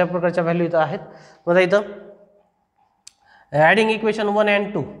अशा प्रकारच्या व्हॅल्यू इथं आहेत. मग इथं ॲडिंग इक्वेशन 1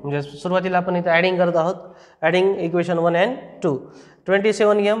 and 2 म्हणजे सुरुवातीला आपण इथं ॲडिंग करत आहोत. Adding equation 1 and 2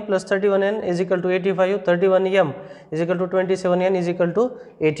 27m + 31n = 85. 31m = 27n =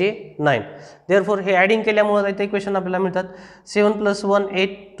 89. Therefore हे ॲडिंग केल्यामुळे इथे इक्वेशन आपल्याला मिळतात 7 + 1 8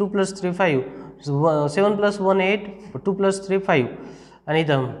 2 + 3 5 7 + 1 8 2 + 3 5 आणि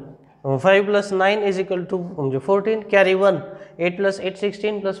इथं 5 + 9 = म्हणजे 14 कॅरी 1 8 + 8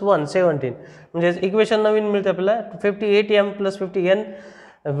 16 + 1 17 म्हणजे इक्वेशन नवीन मिळते आपल्याला 58m + 50n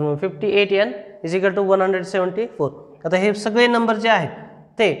 58n = 174. आता हे सगळे नंबर जे आहेत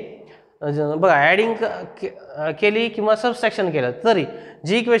ते बघा ॲडिंग केली किंवा सबस्ट्रॅक्शन केलं तरी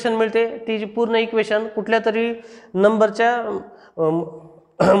जी इक्वेशन मिळते ती जी पूर्ण इक्वेशन कुठल्या तरी नंबरच्या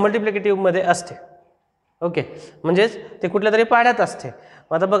मल्टिप्लिकेटिव्हमध्ये असते. ओके. म्हणजेच ते कुठल्या तरी पाढ्यात असते.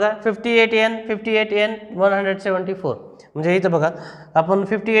 आता बघा 58n 58n 174 म्हणजे इथं बघा आपण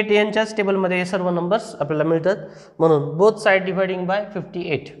 58nच्याच टेबलमध्ये हे सर्व नंबर्स आपल्याला मिळतात, म्हणून बोथ साइड डिवाइडिंग बाय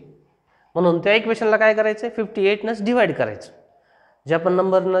 58, म्हणून त्या इक्वेशनला काय करायचं आहे 58नंच डिवाइड करायचं, जे आपण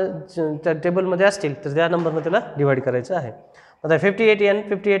नंबरनं त्या टेबलमध्ये असतील तर त्या नंबरनं त्याला डिवाइड करायचं आहे. आता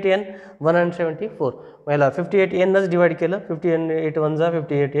 58n 174 पहिला 58nच डिवाइड केलं, 58 1 जा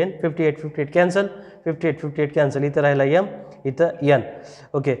 58n 58 कॅन्सल, 58 कॅन्सल, इथं राहिला m इथं n.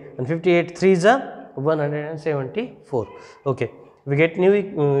 ओके, आणि 58 3 जा 174. Okay, we get new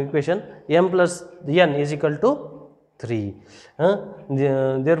equation m plus n is equal to 3.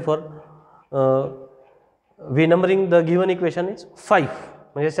 Therefore we numbering the given equation is 5,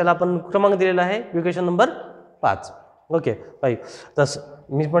 म्हणजे त्याला आपण क्रमांक दिलेला आहे इक्वेशन नंबर 5. ओके 5. तसं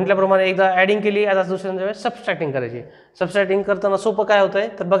मी म्हटल्याप्रमाणे एकदा ॲडिंग केली, आता दुसऱ्यांदा वेळेस सबस्ट्रॅक्टिंग करायची. सबस्ट्रॅक्टिंग करताना सोपं काय होतं आहे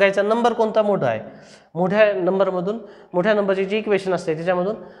तर बघायचा नंबर कोणता मोठा आहे, मोठ्या नंबरमधून मोठ्या नंबरची जी इक्वेशन असते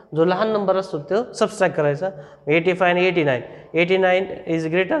त्याच्यामधून जो लहान नंबर असतो तो सबस्ट्रॅक्ट करायचा. 85 आणि 89 is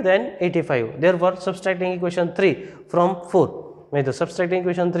greater than 85. Therefore subtracting equation 3 from 4, म्हणजे सबस्ट्रॅक्टिंग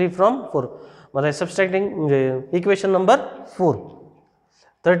इक्वेशन 3 फ्रॉम 4. मला सबस्ट्रॅक्टिंग म्हणजे equation number 4,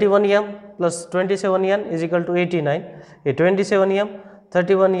 31m plus 27n is equal to 89. हे 27m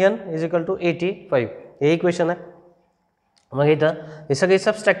 31n is equal to 85 हे इक्वेशन आहे. मग इथं हे सगळे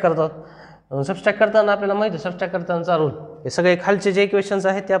सबस्ट्रॅक्ट करतात. सबस्ट्रॅक्ट करताना आपल्याला माहिती आहे सबस्ट्रॅक्ट करतानाचा रूल, हे सगळे खालचे जे इक्वेशन्स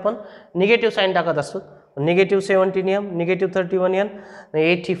आहेत ते आपण निगेटिव्ह साईन टाकत असतो. निगेटिव्ह 17m निगेटिव्ह 31n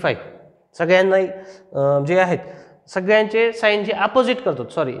 85 सगळ्यांना जे आहेत सगळ्यांचे साईनचे अपोजिट करतो,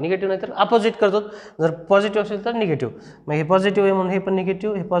 सॉरी निगेटिव्ह नाही तर अपोजिट करतो. जर पॉझिटिव्ह असेल तर निगेटिव्ह, मग हे पॉझिटिव्ह आहे म्हणून हे पण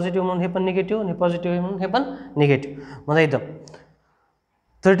निगेटिव्ह, हे पॉझिटिव्ह म्हणून हे पण निगेटिव्ह, हे पॉझिटिव्ह आहे म्हणून हे पण निगेटिव्ह. मग इथं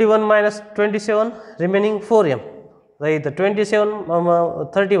 31 मायनस 27 रिमेनिंग 4m, इथं 27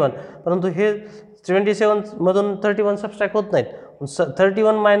 31, परंतु हे 27 मधून 31 सबस्ट्रॅक्ट होत नाहीत.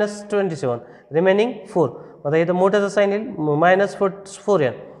 31 मायनस 27 रिमेनिंग 4. आता इथं मोठ्याचा साईन येईल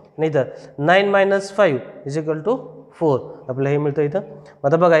 -4n, नाही तर 9 मायनस 5 इज इक्वल टू 4 आपल्याला हे मिळतं इथं.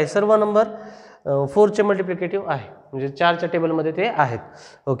 आता बघा हे सर्व नंबर 4चे मल्टिप्लिकेटिव्ह आहे, म्हणजे 4च्या टेबलमध्ये ते आहेत.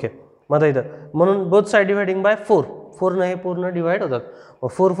 ओके, मग इथं म्हणून बोथ साईड डिवाइडिंग बाय 4, 4 हे पूर्ण डिवाइड होतात.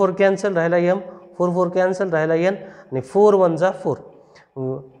 4 4 कॅन्सल राहिला m, 4 4 कॅन्सल राहिला n, आणि 4 1 जा 4.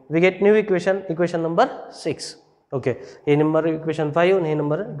 We get new equation number 6. Okay, हे नंबर इक्वेशन 5 आणि हे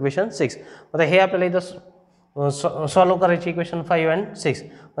नंबर इक्वेशन 6. आता हे आपल्याला इथं सॉल्व करायची इक्वेशन 5 आणि 6.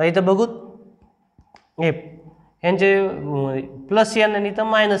 इथं बघू हे ह्यांचे प्लस n आणि इथं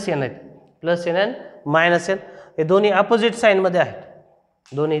मायनस n आहेत, प्लस n आणि मायनस n हे दोन्ही अपोजिट साईनमध्ये आहेत,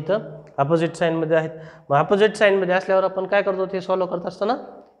 दोन्ही इथं अपोजिट साईनमध्ये आहेत. मग अपोजिट साईनमध्ये असल्यावर आपण काय करतो ते सॉल्व करत असताना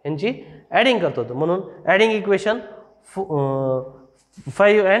यांची ॲडिंग करतो, म्हणून adding equation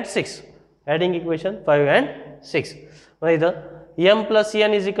 5 and 6, adding equation 5 and 6. मग इथं m plus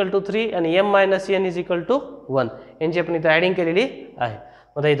n is equal to 3 आणि m minus n is equal to 1 यांची आपण इथं ॲडिंग केलेली आहे.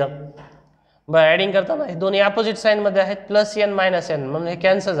 मग इथं ॲडिंग करताना हे दोन्ही अपोजिट साईनमध्ये आहेत, प्लस n मायनस n म्हणून हे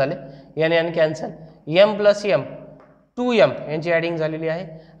कॅन्सल झाले, n n cancel, m plus m 2m यांची ॲडिंग झालेली आहे,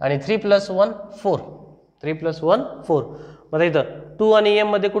 आणि 3 प्लस 1 4, 3 प्लस 1 4. मग इथं 2 आणि m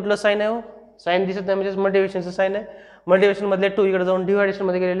मध्ये कुठलं साईन आहे हो, साईन दिसत नाही म्हणजे मल्टिप्लिकेशनचं साईन आहे. मल्टिप्लिकेशनमधले 2 इकडे जाऊन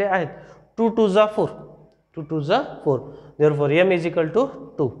डिव्हायडेशनमध्ये गेलेले आहेत. 2 2 जा 4, 2 2 जा 4. Therefore m is equal to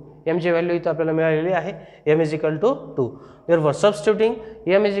 2. m ची व्हॅल्यू इथं आपल्याला मिळालेली आहे, m is equal to 2. Therefore substituting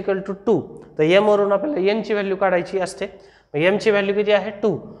m is equal to 2, तर m वरून आपल्याला n ची व्हॅल्यू काढायची असते. m ची व्हॅल्यू किती आहे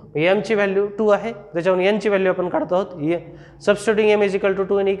 2, m ची व्हॅल्यू 2 आहे, त्याच्यावरून n ची व्हॅल्यू आपण काढतो आहोत. Substituting m is equal to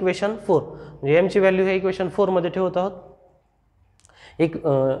 2 in equation 4, म्हणजे m ची व्हॅल्यू हे इक्वेशन 4 मध्ये ठेवत आहोत,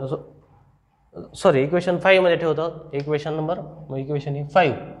 इक्वेशन 5 मध्ये ठेवत आहोत. इक्वेशन नंबर इक्वेशन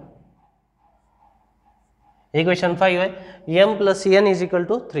 5, इक्वेशन 5 आहे m plus n is equal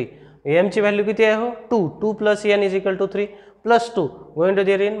to 3. m ची व्हॅल्यू किती आहे हो 2, 2 plus n is equal to 3 plus 2 going to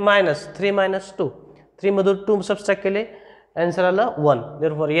there in minus 3 minus 2, 3 मधून 2 सबस्ट्रॅक्ट केले, आन्सर आला 1.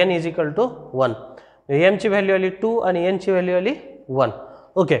 Therefore n is equal to 1. m ची value आली 2 आणि n ची व्हॅल्यू आली 1.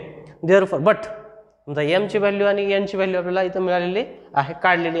 ओके, देअरफॉर बट m ची व्हॅल्यू आणि n ची व्हॅल्यू आपल्याला इथं मिळालेली आहे,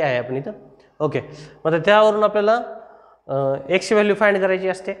 काढलेली आहे आपण इथं. ओके, मग त्यावरून आपल्याला x ची व्हॅल्यू फाइंड करायची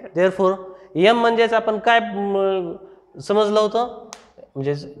असते. देअरफॉर m म्हणजेच आपण काय समजलं होतं,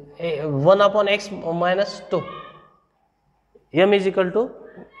 म्हणजे 1/x minus 2, m is equal to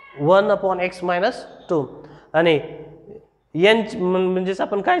 1/x minus 2, आणि n म्हणजेच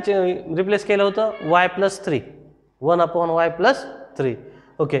आपण काय रिप्लेस केलं होतं y plus 3, 1/y plus 3.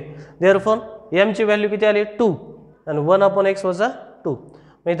 Okay, therefore m ची व्हॅल्यू किती आली 2 आणि 1/x वजा 2.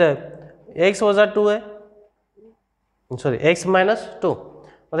 मग इथं x वजा 2 आहे, सॉरी x मायनस 2.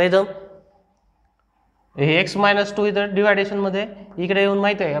 आता इथं हे एक्स मायनस टू इथं डिवायडेशनमध्ये इकडे येऊन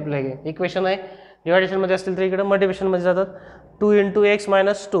माहिती आहे आपल्याला इक्वेशन आहे डिवायडेशनमध्ये असतील तर इकडे मल्टिप्लिकेशनमध्ये जातात 2 into x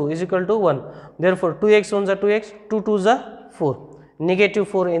minus two is equal to 1 therefore 2x 1 जा 2x 2 2 जा 4 निगेटिव्ह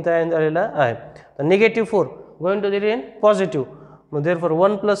 4 इथं झालेला आहे तर negative 4 going to the in positive मग देअरफॉर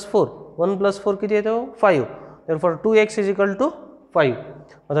 1 प्लस 4 किती येतो 5 therefore 2x is equal to 5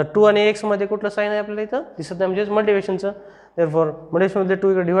 आता 2 आणि x मध्ये कुठलं साईन आहे आपल्याला इथं दिसत नाही म्हणजे मल्टिप्लिकेशनचं देअरफॉर मल्टिप्लिकेशनमधले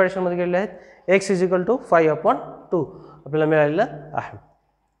 2 इकडे डिवायडेशनमध्ये गेलेले आहेत x इज इक्वल टू 5/2 आपल्याला मिळालेलं आहे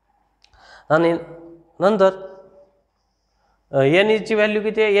आणि नंतर n ची व्हॅल्यू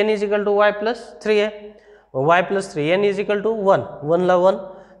किती आहे n is equal to y plus 3 आहे y plus 3 n is equal to 1 ला 1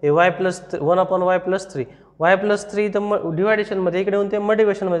 हे y plus 1/y plus 3 y plus 3 इथं डिवायडेशनमध्ये इकडे येऊन ते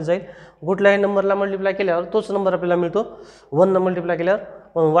मल्टिप्लिकेशनमध्ये जाईल कुठल्याही नंबरला मल्टिप्लाय केल्यावर तोच नंबर आपल्याला मिळतो 1 मल्टिप्लाय केल्यावर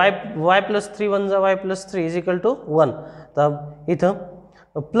y प्लस 3 1 जा y plus 3 is equal to 1 तर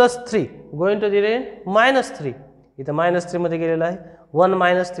इथं प्लस 3 गोइंग टू दिले मायनस 3 इथं मायनस 3 मध्ये गेलेलं आहे 1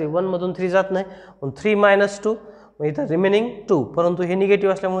 मायनस 3 1 मधून 3 जात नाही पण 3 मायनस 2 मग इथं रिमेनिंग 2 परंतु हे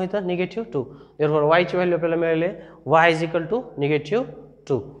निगेटिव्ह असल्यामुळे इथं निगेटिव्ह 2 देअरफॉर y ची व्हॅल्यू आपल्याला मिळाली y is equal to negative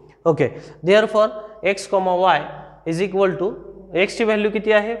 2 okay therefore x, y is equal to x ची व्हॅल्यू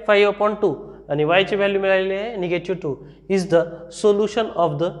किती आहे 5/2 आणि y ची व्हॅल्यू मिळालेली आहे negative 2 is the solution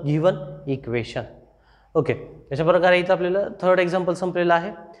of the given equation okay अशा प्रकारे इथं आपल्याला थर्ड एक्झाम्पल संपलेलं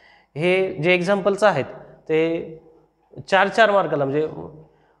आहे हे जे एक्झाम्पल्स आहेत ते 4 मार्काला म्हणजे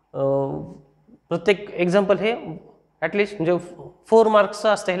प्रत्येक एक्झाम्पल हे ॲटलिस्ट म्हणजे 4 मार्क्सचं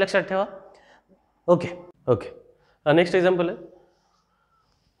असतं हे लक्षात ठेवा ओके नेक्स्ट एक्झाम्पल आहे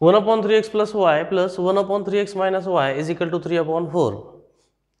 1/3x plus y plus 1/3x minus y is equal to 3/4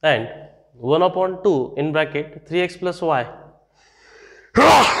 and 1/2 in bracket 3x plus y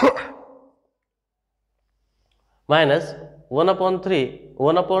minus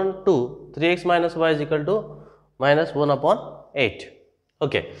 1/2 3x minus y is equal to minus 1/8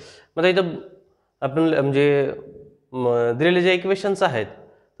 okay मग इथं आपण म्हणजे दिलेले जे इक्वेशन्स आहेत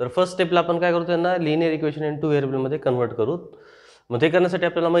तर फर्स्ट स्टेपला आपण काय करतो त्यांना लिनियर इक्वेशन इन 2 व्हेरिएबलमध्ये कन्वर्ट करू मग ते करण्यासाठी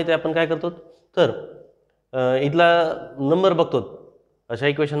आपल्याला माहिती आहे आपण काय करतो तर इथला नंबर बघतो अशा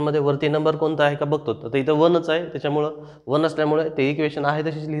इक्वेशनमध्ये वरती नंबर कोणता आहे का बघतो तर इथं 1च आहे त्याच्यामुळं 1 असल्यामुळे ते इक्वेशन आहे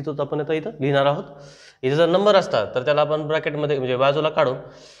तशीच लिहितो आपण आता इथं लिहिणार आहोत इथं जर नंबर असता तर त्याला आपण ब्रॅकेटमध्ये म्हणजे बाजूला काढून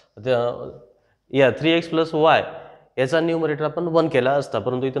या 3x प्लस वाय याचा न्यूमरेटर आपण 1 केला असता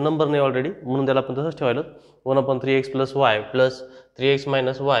परंतु इथं नंबर नाही ऑलरेडी म्हणून त्याला आपण तसंच ठेवायला 1/3x plus y plus 3x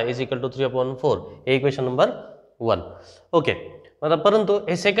minus Y is equal to 3/4 हे इक्वेशन नंबर 1 ओके आता परंतु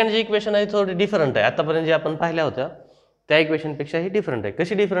हे सेकंड जे इक्वेशन आहे थोडी डिफरंट आहे आतापर्यंत जे आपण पाहिल्या होत्या त्या इक्वेशनपेक्षा ही डिफरंट आहे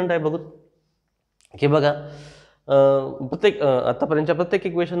कशी डिफरंट आहे बघू की बघा प्रत्येक आतापर्यंतच्या प्रत्येक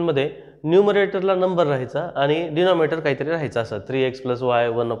इक्वेशनमध्ये न्यूमरेटरला नंबर राहायचा आणि डिनॉमिनेटर काहीतरी राहायचा असं 3x प्लस वाय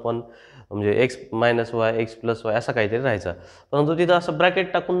 1 म्हणजे x minus Y x plus y असा काहीतरी राहायचा परंतु तिथं असं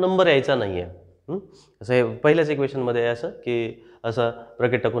ब्रॅकेट टाकून नंबर यायचा नाही आहे असं हे पहिल्याच इक्वेशनमध्ये आहे असं की असं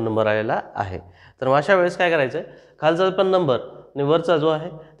ब्रॅकेट टाकून नंबर आलेला आहे तर मग अशा वेळेस काय करायचं आहे खालचा पण नंबर आणि वरचा जो आहे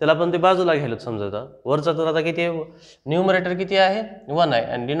त्याला आपण ते बाजूला घ्यायला समजा आता वरचा तर आता किती आहे न्यूमरेटर किती आहे 1 आहे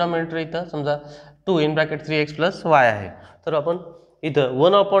आणि डिनॉमिनेटर इथं समजा 2 in bracket 3x plus y आहे तर आपण इथं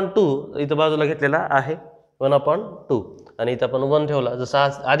 1/2 इथं बाजूला घेतलेला आहे 1/2 आणि इथं आपण 1 ठेवला जसं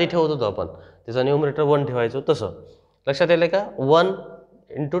आधी ठेवत होतो आपण त्याचा न्यूमरेटर 1 ठेवायचो तसं लक्षात येईल का 1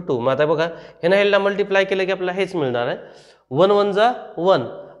 × 2 मग आता बघा हे ना ह्याला मल्टिप्लाय केलं की आपल्याला हेच मिळणार आहे 1 1 जा 1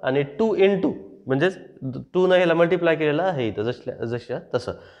 आणि 2 × 2 म्हणजेच 2 न ह्याला मल्टिप्लाय केलेलं आहे इथं जशा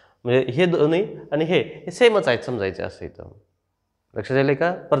तसं म्हणजे हे दोन्ही आणि हे सेमच आहेत समजायचे असं इथं लक्षात येईल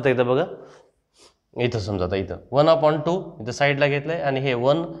का परत एकदा बघा इथं समजा आता इथं 1/2 इथं साईडला घेतलं आहे आणि हे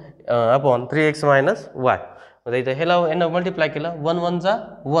 1/3x मायनस वाय म्हणजे इथं ह्याला मल्टिप्लाय केलं 1 1 जा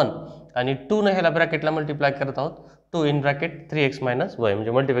 1 आणि 2 न ह्याला ब्रॅकेटला मल्टिप्लाय करत आहोत 2 in bracket 3x minus Y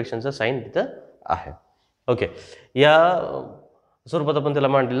म्हणजे मल्टिप्लिकेशनचं साईन तिथं आहे ओके या स्वरूपात आपण त्याला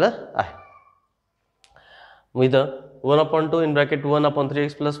मांडलेलं आहे मग इथं 1/2 in bracket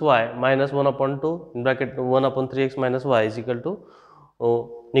 1/3x plus y minus 1/2 in bracket 1/3x minus Y is equal to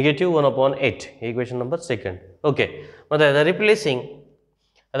negative 1/8 हे इक्वेशन नंबर सेकंड ओके मग आता रिप्लेसिंग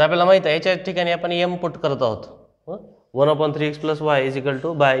आता आपल्याला माहिती आहे याच्या ठिकाणी आपण m पुट करत आहोत 1/3x plus y is equal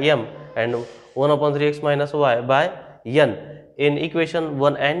to bye m and 1/3x minus y by n in equation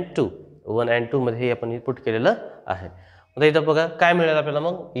 1 and 2 1 and 2 मध्ये हे आपण पुट केलेलं आहे आता इथं बघा काय मिळेल आपल्याला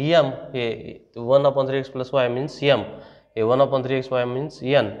मग m हे 1/3x plus y means m हे 1/3x Y means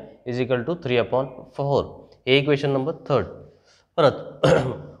n is equal to 3/4 हे इक्वेशन नंबर थर्ड परत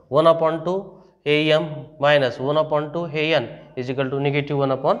 1/2 हे m मायनस 1/2 हे n is equal to negative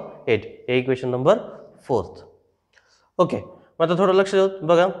 1/8 हे इक्वेशन नंबर फोर्थ ओके मग आता थोडं लक्ष देऊ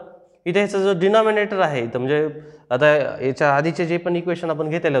बघा इथे ह्याचा जो डिनॉमिनेटर आहे इथं म्हणजे आता याच्या आधीचे जे पण इक्वेशन आपण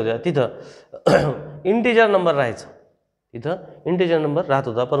घेतलेले होते तिथं इंटिजर नंबर राहायचा, इथं इंटिजर नंबर राहत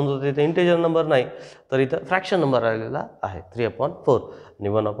होता, परंतु तिथे इंटिजर नंबर नाही तर इथं फ्रॅक्शन नंबर राहिलेला आहे 3/4 आणि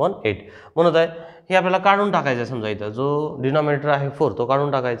 1/8 म्हणत आहे. हे आपल्याला काढून टाकायचं आहे. समजा इथं जो डिनॉमिनेटर आहे 4 तो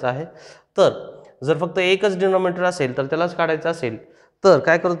काढून टाकायचा आहे. तर जर फक्त एकच डिनॉमिनेटर असेल तर त्यालाच काढायचं असेल तर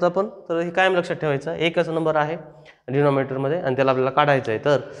काय करतो आपण, तर हे कायम लक्षात ठेवायचं एकच नंबर आहे डिनॉमिनेटरमध्ये आणि त्याला आपल्याला काढायचं आहे,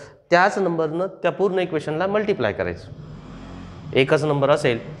 तर त्याच नंबरनं त्या पूर्ण इक्वेशनला मल्टिप्लाय करायचं. एकच नंबर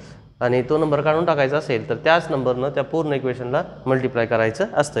असेल आणि तो नंबर काढून टाकायचा असेल तर त्याच नंबरनं त्या पूर्ण इक्वेशनला मल्टिप्लाय करायचं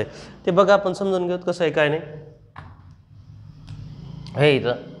असतंय. ते बघा आपण समजून घेऊत कसं आहे काय नाही. हे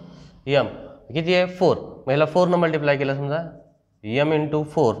इथं यम किती आहे 4, मग ह्याला 4 मल्टिप्लाय केलं समजा M into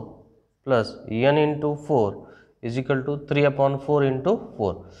 4 plus N into 4 is equal to 3/4 into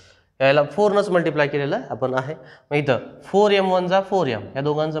 4. याला 4नंच मल्टिप्लाय केलेलं आपण आहे. मग इथं 4m1 जा 4m या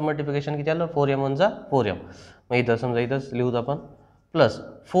दोघांचं मल्टिप्लिकेशन किती आलं 4m1 जा 4m. मग इथं समजा इथंच लिहूत आपण प्लस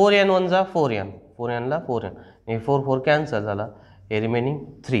 4n1 जा 4n 4nला 4n हे 4 कॅन्सल झाला, हे रिमेनिंग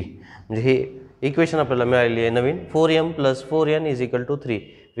 3. म्हणजे हे इक्वेशन आपल्याला मिळालेली आहे नवीन 4m plus 4n is equal to 3.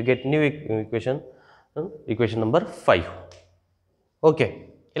 We get new equation number 5. Okay,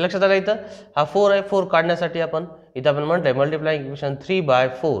 हे लक्षात आलं. इथं हा 4 आहे, 4 काढण्यासाठी आपण इथं आपण म्हटलंय मल्टिप्लाइंग इक्वेशन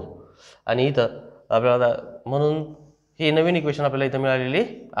 3/4 आणि इथं आपल्याला म्हणून ही नवीन इक्वेशन आपल्याला इथं मिळालेली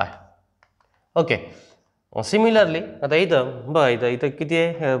आहे. ओके, सिमिलरली आता इथं बघा इथं किती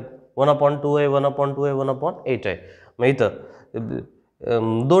आहे 1/2 आहे 1/2 आहे 1/8 आहे. मग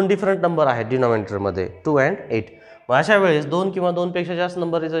इथं 2 डिफरंट नंबर आहेत डिनॉमिनेटरमध्ये 2 and 8. मग अशा वेळेस 2 किंवा 2पेक्षा जास्त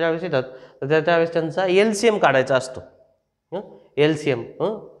नंबर इथं ज्यावेळेस येतात तर त्यावेळेस त्यांचा LCM काढायचा असतो. LCM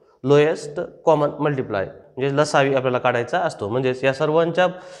लोएस्ट कॉमन मल्टिप्लाय म्हणजे लसावी आपल्याला काढायचा असतो. म्हणजेच या सर्वांच्या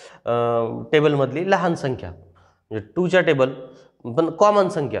टेबलमधली लहान संख्या म्हणजे 2च्या टेबल पण कॉमन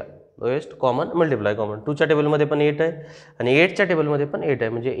संख्या लोएस्ट कॉमन मल्टिप्लाय कॉमन 2च्या टेबलमध्ये पण 8 आहे आणि 8च्या टेबलमध्ये पण 8 आहे.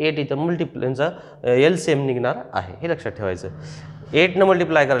 म्हणजे 8 इथं मल्टिप्लायचा LCM निघणार आहे, हे लक्षात ठेवायचं. 8न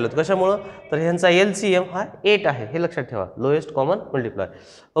मल्टिप्लाय करायला होतं कशामुळं, तर ह्यांचा LCM हा 8 आहे, हे लक्षात ठेवा लोएस्ट कॉमन मल्टिप्लाय.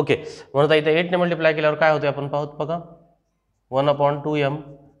 ओके, म्हणून इथं 8ने मल्टिप्लाय केल्यावर काय होते आपण पाहूत बघा 1/2m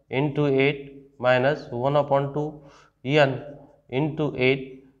into 8 minus 1/2n into 8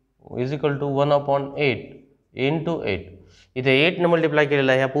 is equal to 1/8 into 8. इथे 8ने मल्टिप्लाय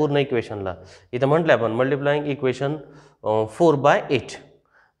केलेला आहे ह्या पूर्ण इक्वेशनला. इथं म्हटलं आपण मल्टिप्लाइंग इक्वेशन 4/8.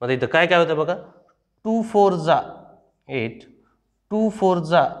 मग इथं काय काय होतं बघा 2 4 जा 8 2 4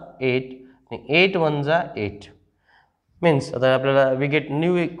 जा 8 आणि 8 1 जा 8 मीन्स आता आपल्याला we get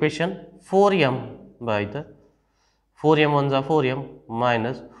new equation 4m बघा इथं 4m 1 जा 4m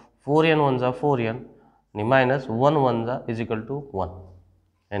मायनस 4n 1 जा 4n आणि मायनस 1 1 जा इज इक्वल टू 1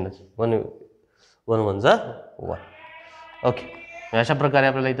 मायनस 1 1 जा 1. ओके, अशा प्रकारे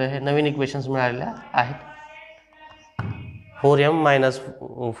आपल्याला इथं हे नवीन इक्वेशन्स मिळालेल्या आहेत. 4m minus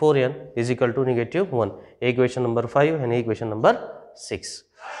 4n is equal to -1 equation number 5 आणि इक्वेशन नंबर 6.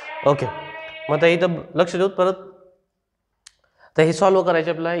 ओके, मग आता इथं लक्ष देऊ परत. तर हे सॉल्व्ह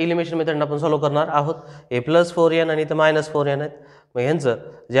करायचे आपल्याला इलिमिनेशन मेथडनं आपण सॉल्व्ह करणार आहोत. हे +4n आणि इथं -4n आहेत. मग ह्यांचं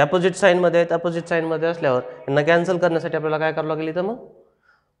जे अपोजिट साईनमध्ये आहेत अपोजिट साईनमध्ये असल्यावर यांना कॅन्सल करण्यासाठी आपल्याला काय करावं लागेल इथं, मग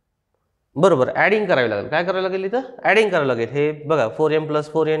बरोबर ॲडिंग करावी लागेल. काय करावं लागेल इथं ॲडिंग करावं लागेल. हे बघा 4m +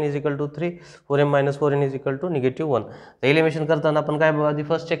 4n is equal to 3 4m - 4n is equal to -1. तर एलिमिनेशन करताना आपण काय आधी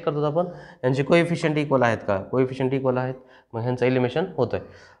फर्स्ट चेक करतो आपण यांचे कोएफिशियंट इक्वल आहेत का, कोएफिशियंट इक्वल आहेत मग ह्यांचं एलिमिनेशन होतं आहे.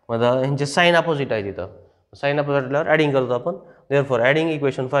 मग ह्यांचे साईन अपोजिट आहेत इथं, साईन अपोजिट असल्यावर ॲडिंग करतो आपण. Therefore adding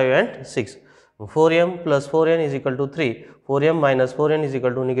equation 5 and 6 4m + 4n is equal to 3 4m - 4n is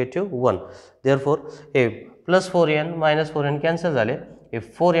equal to -1. Therefore हे +4n - 4n कॅन्सल झाले. हे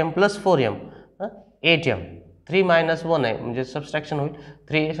 4m + 4m 8m 3 - 1 आहे म्हणजे सबस्ट्रॅक्शन होईल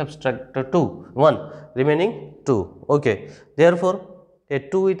 3 सबस्ट्रॅक्ट 2 1 रिमेनिंग 2. ओके, देअरफॉर हे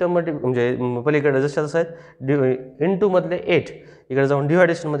 2 इथं म्हणजे पलीकडे जसं तसं आहेत इंटू मधले 8 इकडे जाऊन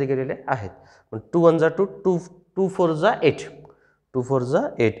डिव्हायडेशनमध्ये गेलेले आहेत. 2 1 जा 2 2 4 जा 8 2 4 जा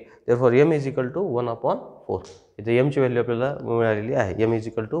 8. Therefore m is equal to 1/4. इथे m ची व्हॅल्यू आपल्याला मिळालेली आहे m is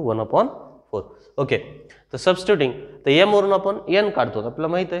equal to 1/4. Okay, तर सबस्टिट्यूटिंग तर m वरून आपण n काढतो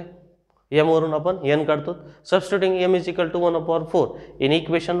आपल्याला माहित आहे m वरून आपण n काढतो. Substituting m is equal to 1/4 in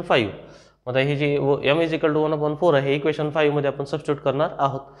equation 5. आता ही जी m इज इक्वल टू 1/4 आहे इक्वेशन 5 मध्ये आपण सबस्टिट्यूट करणार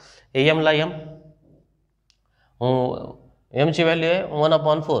आहोत. हे m ला m ची व्हॅल्यू आहे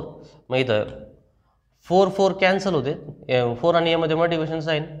 1/4. मग इथं 4 4 कॅन्सल होते 4 आणि m मध्ये multiplication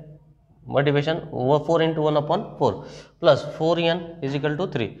sine multiplication 4 × 1/4 plus 4n is equal to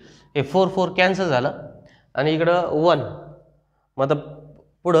 3. हे 4 4 कॅन्सल झालं आणि इकडं 1. मग आता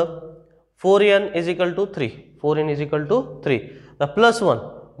पुढं 4n is equal to 3 4n is equal to 3 तर +1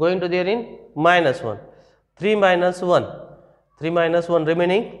 going to there in -1. 3 minus 1, 3 minus 1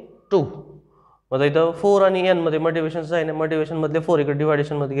 remaining 2. मग इथं 4 आणि n मध्ये मल्टिप्लिकेशन साइन आहे, मल्टिप्लिकेशन मधले 4 इकडे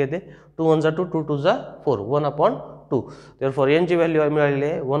डिवायडेशन मध्ये घेते, 2 1 जा 2, 2 2 जा 4, 1/2. देअरफॉर n ची व्हॅल्यू मिळालेली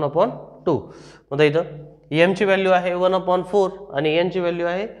आहे 1/2. मग इथं m ची व्हॅल्यू आहे 1/4 आणि n ची व्हॅल्यू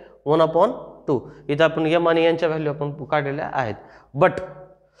आहे 1/2. इथं आपण m आणि n च्या व्हॅल्यू आपण काढलेल्या आहेत. बट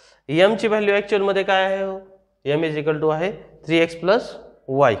m ची व्हॅल्यू ॲक्च्युअल मध्ये काय आहे, m इज इक्वल टू आहे 3x प्लस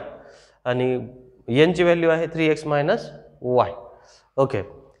y आणि n ची व्हॅल्यू आहे 3x मायनस y. ओके,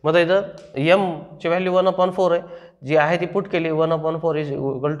 मग इथं m ची व्हॅल्यू 1/4 आहे, जी आहे ती पुट केली 1/4 is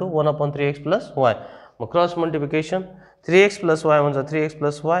equal to 1/3x plus y. मग cross multiplication 3x plus y 1 जा 3x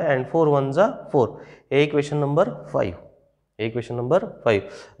प्लस y अँड 4 1 जा 4. हे इक्वेशन नंबर 5. Equation number 5.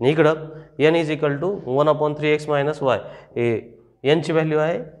 आणि इकडं n is equal to 1/3x minus y. हे n ची व्हॅल्यू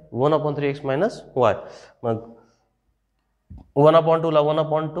आहे 1/3x मायनस y. मग 1/2 ला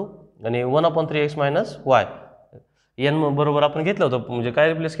 1/2 आणि 1/3x मायनस y. n बरोबर आपण घेतलं होतं, म्हणजे काय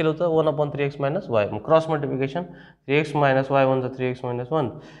रिप्लेस केलं होतं 1/3x मायनस y. मग cross multiplication 3x minus y 1 जा 3x मायनस 1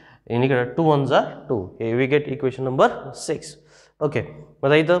 आणि इकडे 2 1 जा 2. हे we get equation number 6. Okay,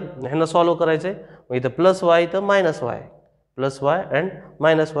 मग इथं ह्यांना सॉल्व्ह करायचं आहे. मग इथं प्लस y इथं minus y, plus y and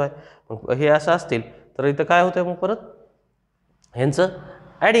minus y. मग हे असं असतील तर इथं काय होतं, मग परत ह्यांचं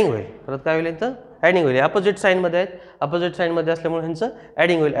ॲडिंग होईल. परत काय होईल, इथं ॲडिंग होईल. अपोजिट साईनमध्ये आहेत, अपोजिट साईनमध्ये असल्यामुळे ह्यांचं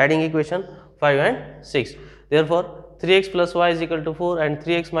ॲडिंग होईल. Adding equation 5 and 6. Therefore 3x plus y is equal to 4 and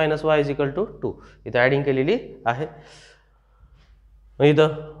 3x minus y is equal to 2. इथं ॲडिंग केलेली आहे. इथं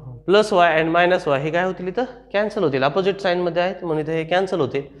plus y and minus y हे काय होतील, इथं कॅन्सल होतील. अपोजिट साईनमध्ये आहेत म्हणून इथं हे कॅन्सल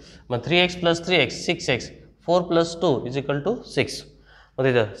होतील. मग 3x plus 3x 6x, 4 plus 2 is equal to 6. मग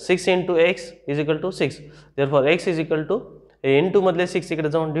इथं 6 into x is equal to 6. Therefore x is equal two into मधले 6 इकडे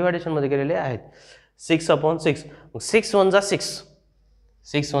जाऊन डिवायडेशनमध्ये गेलेले आहेत, 6/6. मग 6 1 जा 6,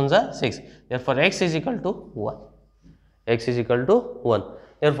 6 1 जा 6. Therefore x is equal to 1. x is equal to 1.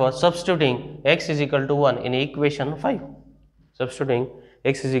 Therefore, substituting x is equal to 1 in equation 5. Substituting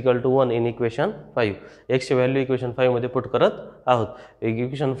x is equal to 1 in equation 5. x ची value equation 5 मध्ये पुट करत आहोत.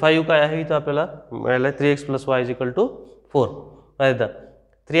 इक्वेशन 5 काय आहे, इथं आपल्याला मिळालं 3x plus y is equal to 4. माहिती आहे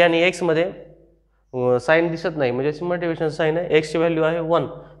 3 आणि x मध्ये साइन दिसत नाही, म्हणजे मल्टिप्लिकेशन साइन आहे. x ची व्हॅल्यू आहे 1,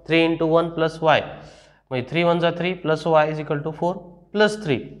 3 इंटू 1 प्लस y. म्हणजे 3 1 जा 3 plus y is equal to 4 plus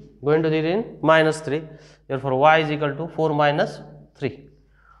 3 going to the in minus 3. Therefore, y is equal to 4 minus 3.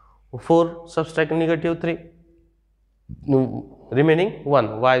 4 subtract negative 3, remaining 1.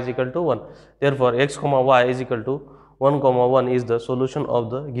 Y is equal to 1. Therefore, x comma y is equal to 1 comma 1 is the solution of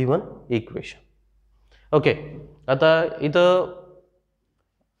the given equation. Okay. आता इथं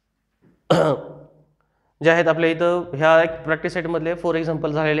जे आहेत आपल्या इथं ह्या एक practice सेटमधले 4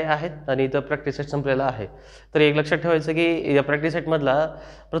 example झालेले आहेत आणि इथं प्रॅक्टिस सेट संपलेला आहे. तर एक लक्षात ठेवायचं की या प्रॅक्टिस सेटमधला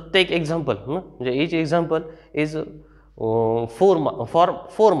प्रत्येक एक्झाम्पल म्हणजे इच एक्झाम्पल इज फॉर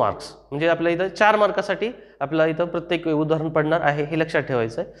 4 मार्क्स. म्हणजे आपल्या इथं 4 मार्कासाठी आपल्याला इथं प्रत्येक उदाहरण पडणार आहे, हे लक्षात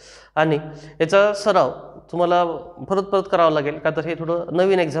ठेवायचं आहे. आणि याचा सराव तुम्हाला परत परत करावा लागेल, का तर हे थोडं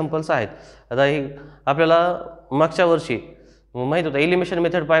नवीन एक्झाम्पल्स आहेत. आता हे आपल्याला मागच्या वर्षी माहीत होतं, एलिमिनेशन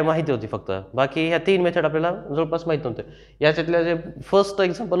मेथड पाय माहिती होती फक्त, बाकी ह्या 3 मेथड आपल्याला जवळपास माहीत नव्हते. याच्यातल्या जे फर्स्ट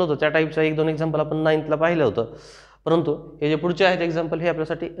एक्झाम्पल होतं त्या टाईपचं 1-2 एक्झाम्पल आपण 9thला पाहिलं होतं, परंतु हे जे पुढचे आहेत एक्झाम्पल हे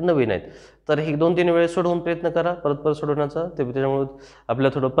आपल्यासाठी नवीन आहेत. तर हे 2-3 वेळेस सोडवून प्रयत्न करा, परत परत सोडवण्याचा, त्याच्यामुळं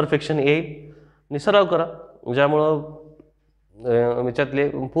आपल्याला थोडं परफेक्शन येईल. आणि सराव करा, ज्यामुळं याच्यातले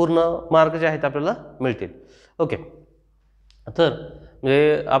पूर्ण मार्क जे आहेत आपल्याला मिळतील. ओके, तर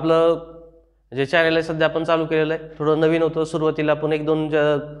म्हणजे आपलं जे चॅनल आहे सध्या आपण चालू केलेलं आहे, थोडं नवीन होतं. सुरुवातीला आपण 1-2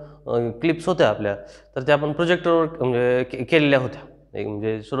 ज्या क्लिप्स होत्या आपल्या, तर त्या आपण प्रोजेक्टरवर म्हणजे केलेल्या होत्या.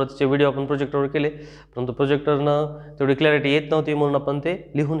 म्हणजे सुरुवातीचे व्हिडिओ आपण प्रोजेक्टरवर केले, परंतु प्रोजेक्टरनं तेवढी क्लॅरिटी येत नव्हती म्हणून आपण ते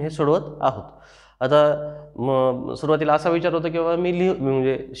लिहून हे सोडवत आहोत. आता सुरुवातीला असा विचार होता की बाबा मी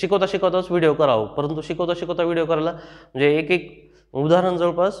म्हणजे शिकवताच व्हिडिओ करावं, परंतु शिकवता व्हिडिओ करायला म्हणजे एक उदाहरण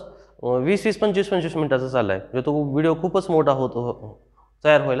जवळपास 20-20, 25-25 मिनिटाचा चालला आहे. म्हणजे तो व्हिडिओ खूपच मोठा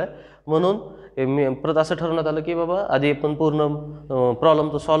तयार व्हायला, म्हणून मी परत असं ठरवण्यात आलं की बाबा आधी आपण पूर्ण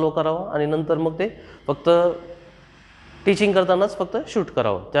प्रॉब्लेम तो सॉल्व्ह करावा आणि नंतर मग ते फक्त टीचिंग करतानाच फक्त शूट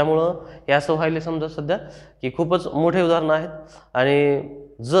करावं. त्यामुळं हे असं व्हायला समजा सध्या की खूपच मोठे उदाहरणं आहेत आणि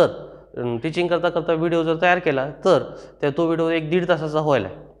जर टीचिंग करता व्हिडिओ जर तयार केला तर तो व्हिडिओ 1-1.5 तासाचा व्हायला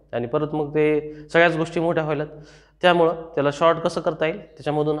आणि परत मग ते सगळ्याच गोष्टी मोठ्या व्हायलात. त्यामुळं त्याला शॉर्ट कसं करता येईल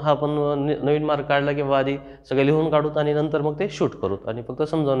त्याच्यामधून हा आपण नवीन मार्ग काढला की बाबा आधी सगळे लिहून काढूत आणि नंतर मग ते शूट करूत आणि फक्त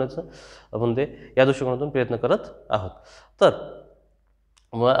समजावण्याचं आपण ते या दृष्टिकोनातून प्रयत्न करत आहोत. तर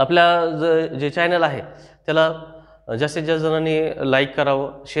आपल्या जे चॅनल आहे त्याला जास्तीत जास्त जणांनी लाईक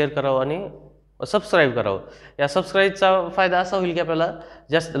करावं, शेअर करावं आणि सबस्क्राईब करावं. या सबस्क्राईबचा फायदा असा होईल की आपल्याला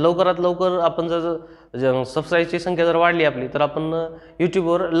जास्त लवकरात लवकर आपण जर सबस्क्राईबची संख्या जर वाढली आपली तर आपण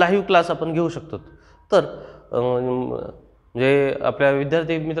यूट्यूबवर लाईव्ह क्लास आपण घेऊ शकतो. तर म्हणजे आपल्या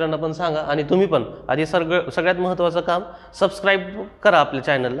विद्यार्थी मित्रांना पण सांगा आणि तुम्ही पण आधी सगळ्यात महत्त्वाचं काम सबस्क्राईब करा आपल्या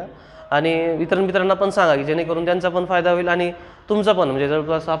चॅनलला आणि इतर मित्रांना पण सांगा की जेणेकरून त्यांचा पण फायदा होईल आणि तुमचा पण. म्हणजे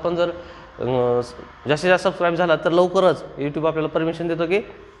जवळपास आपण जर जास्तीत जास्त सबस्क्राईब झाला तर लवकरच यूट्यूब आपल्याला परमिशन देतो की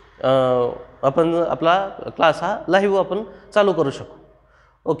आपण आपला क्लास हा लाईव्ह आपण चालू करू शकू.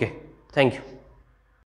 Okay, thank you.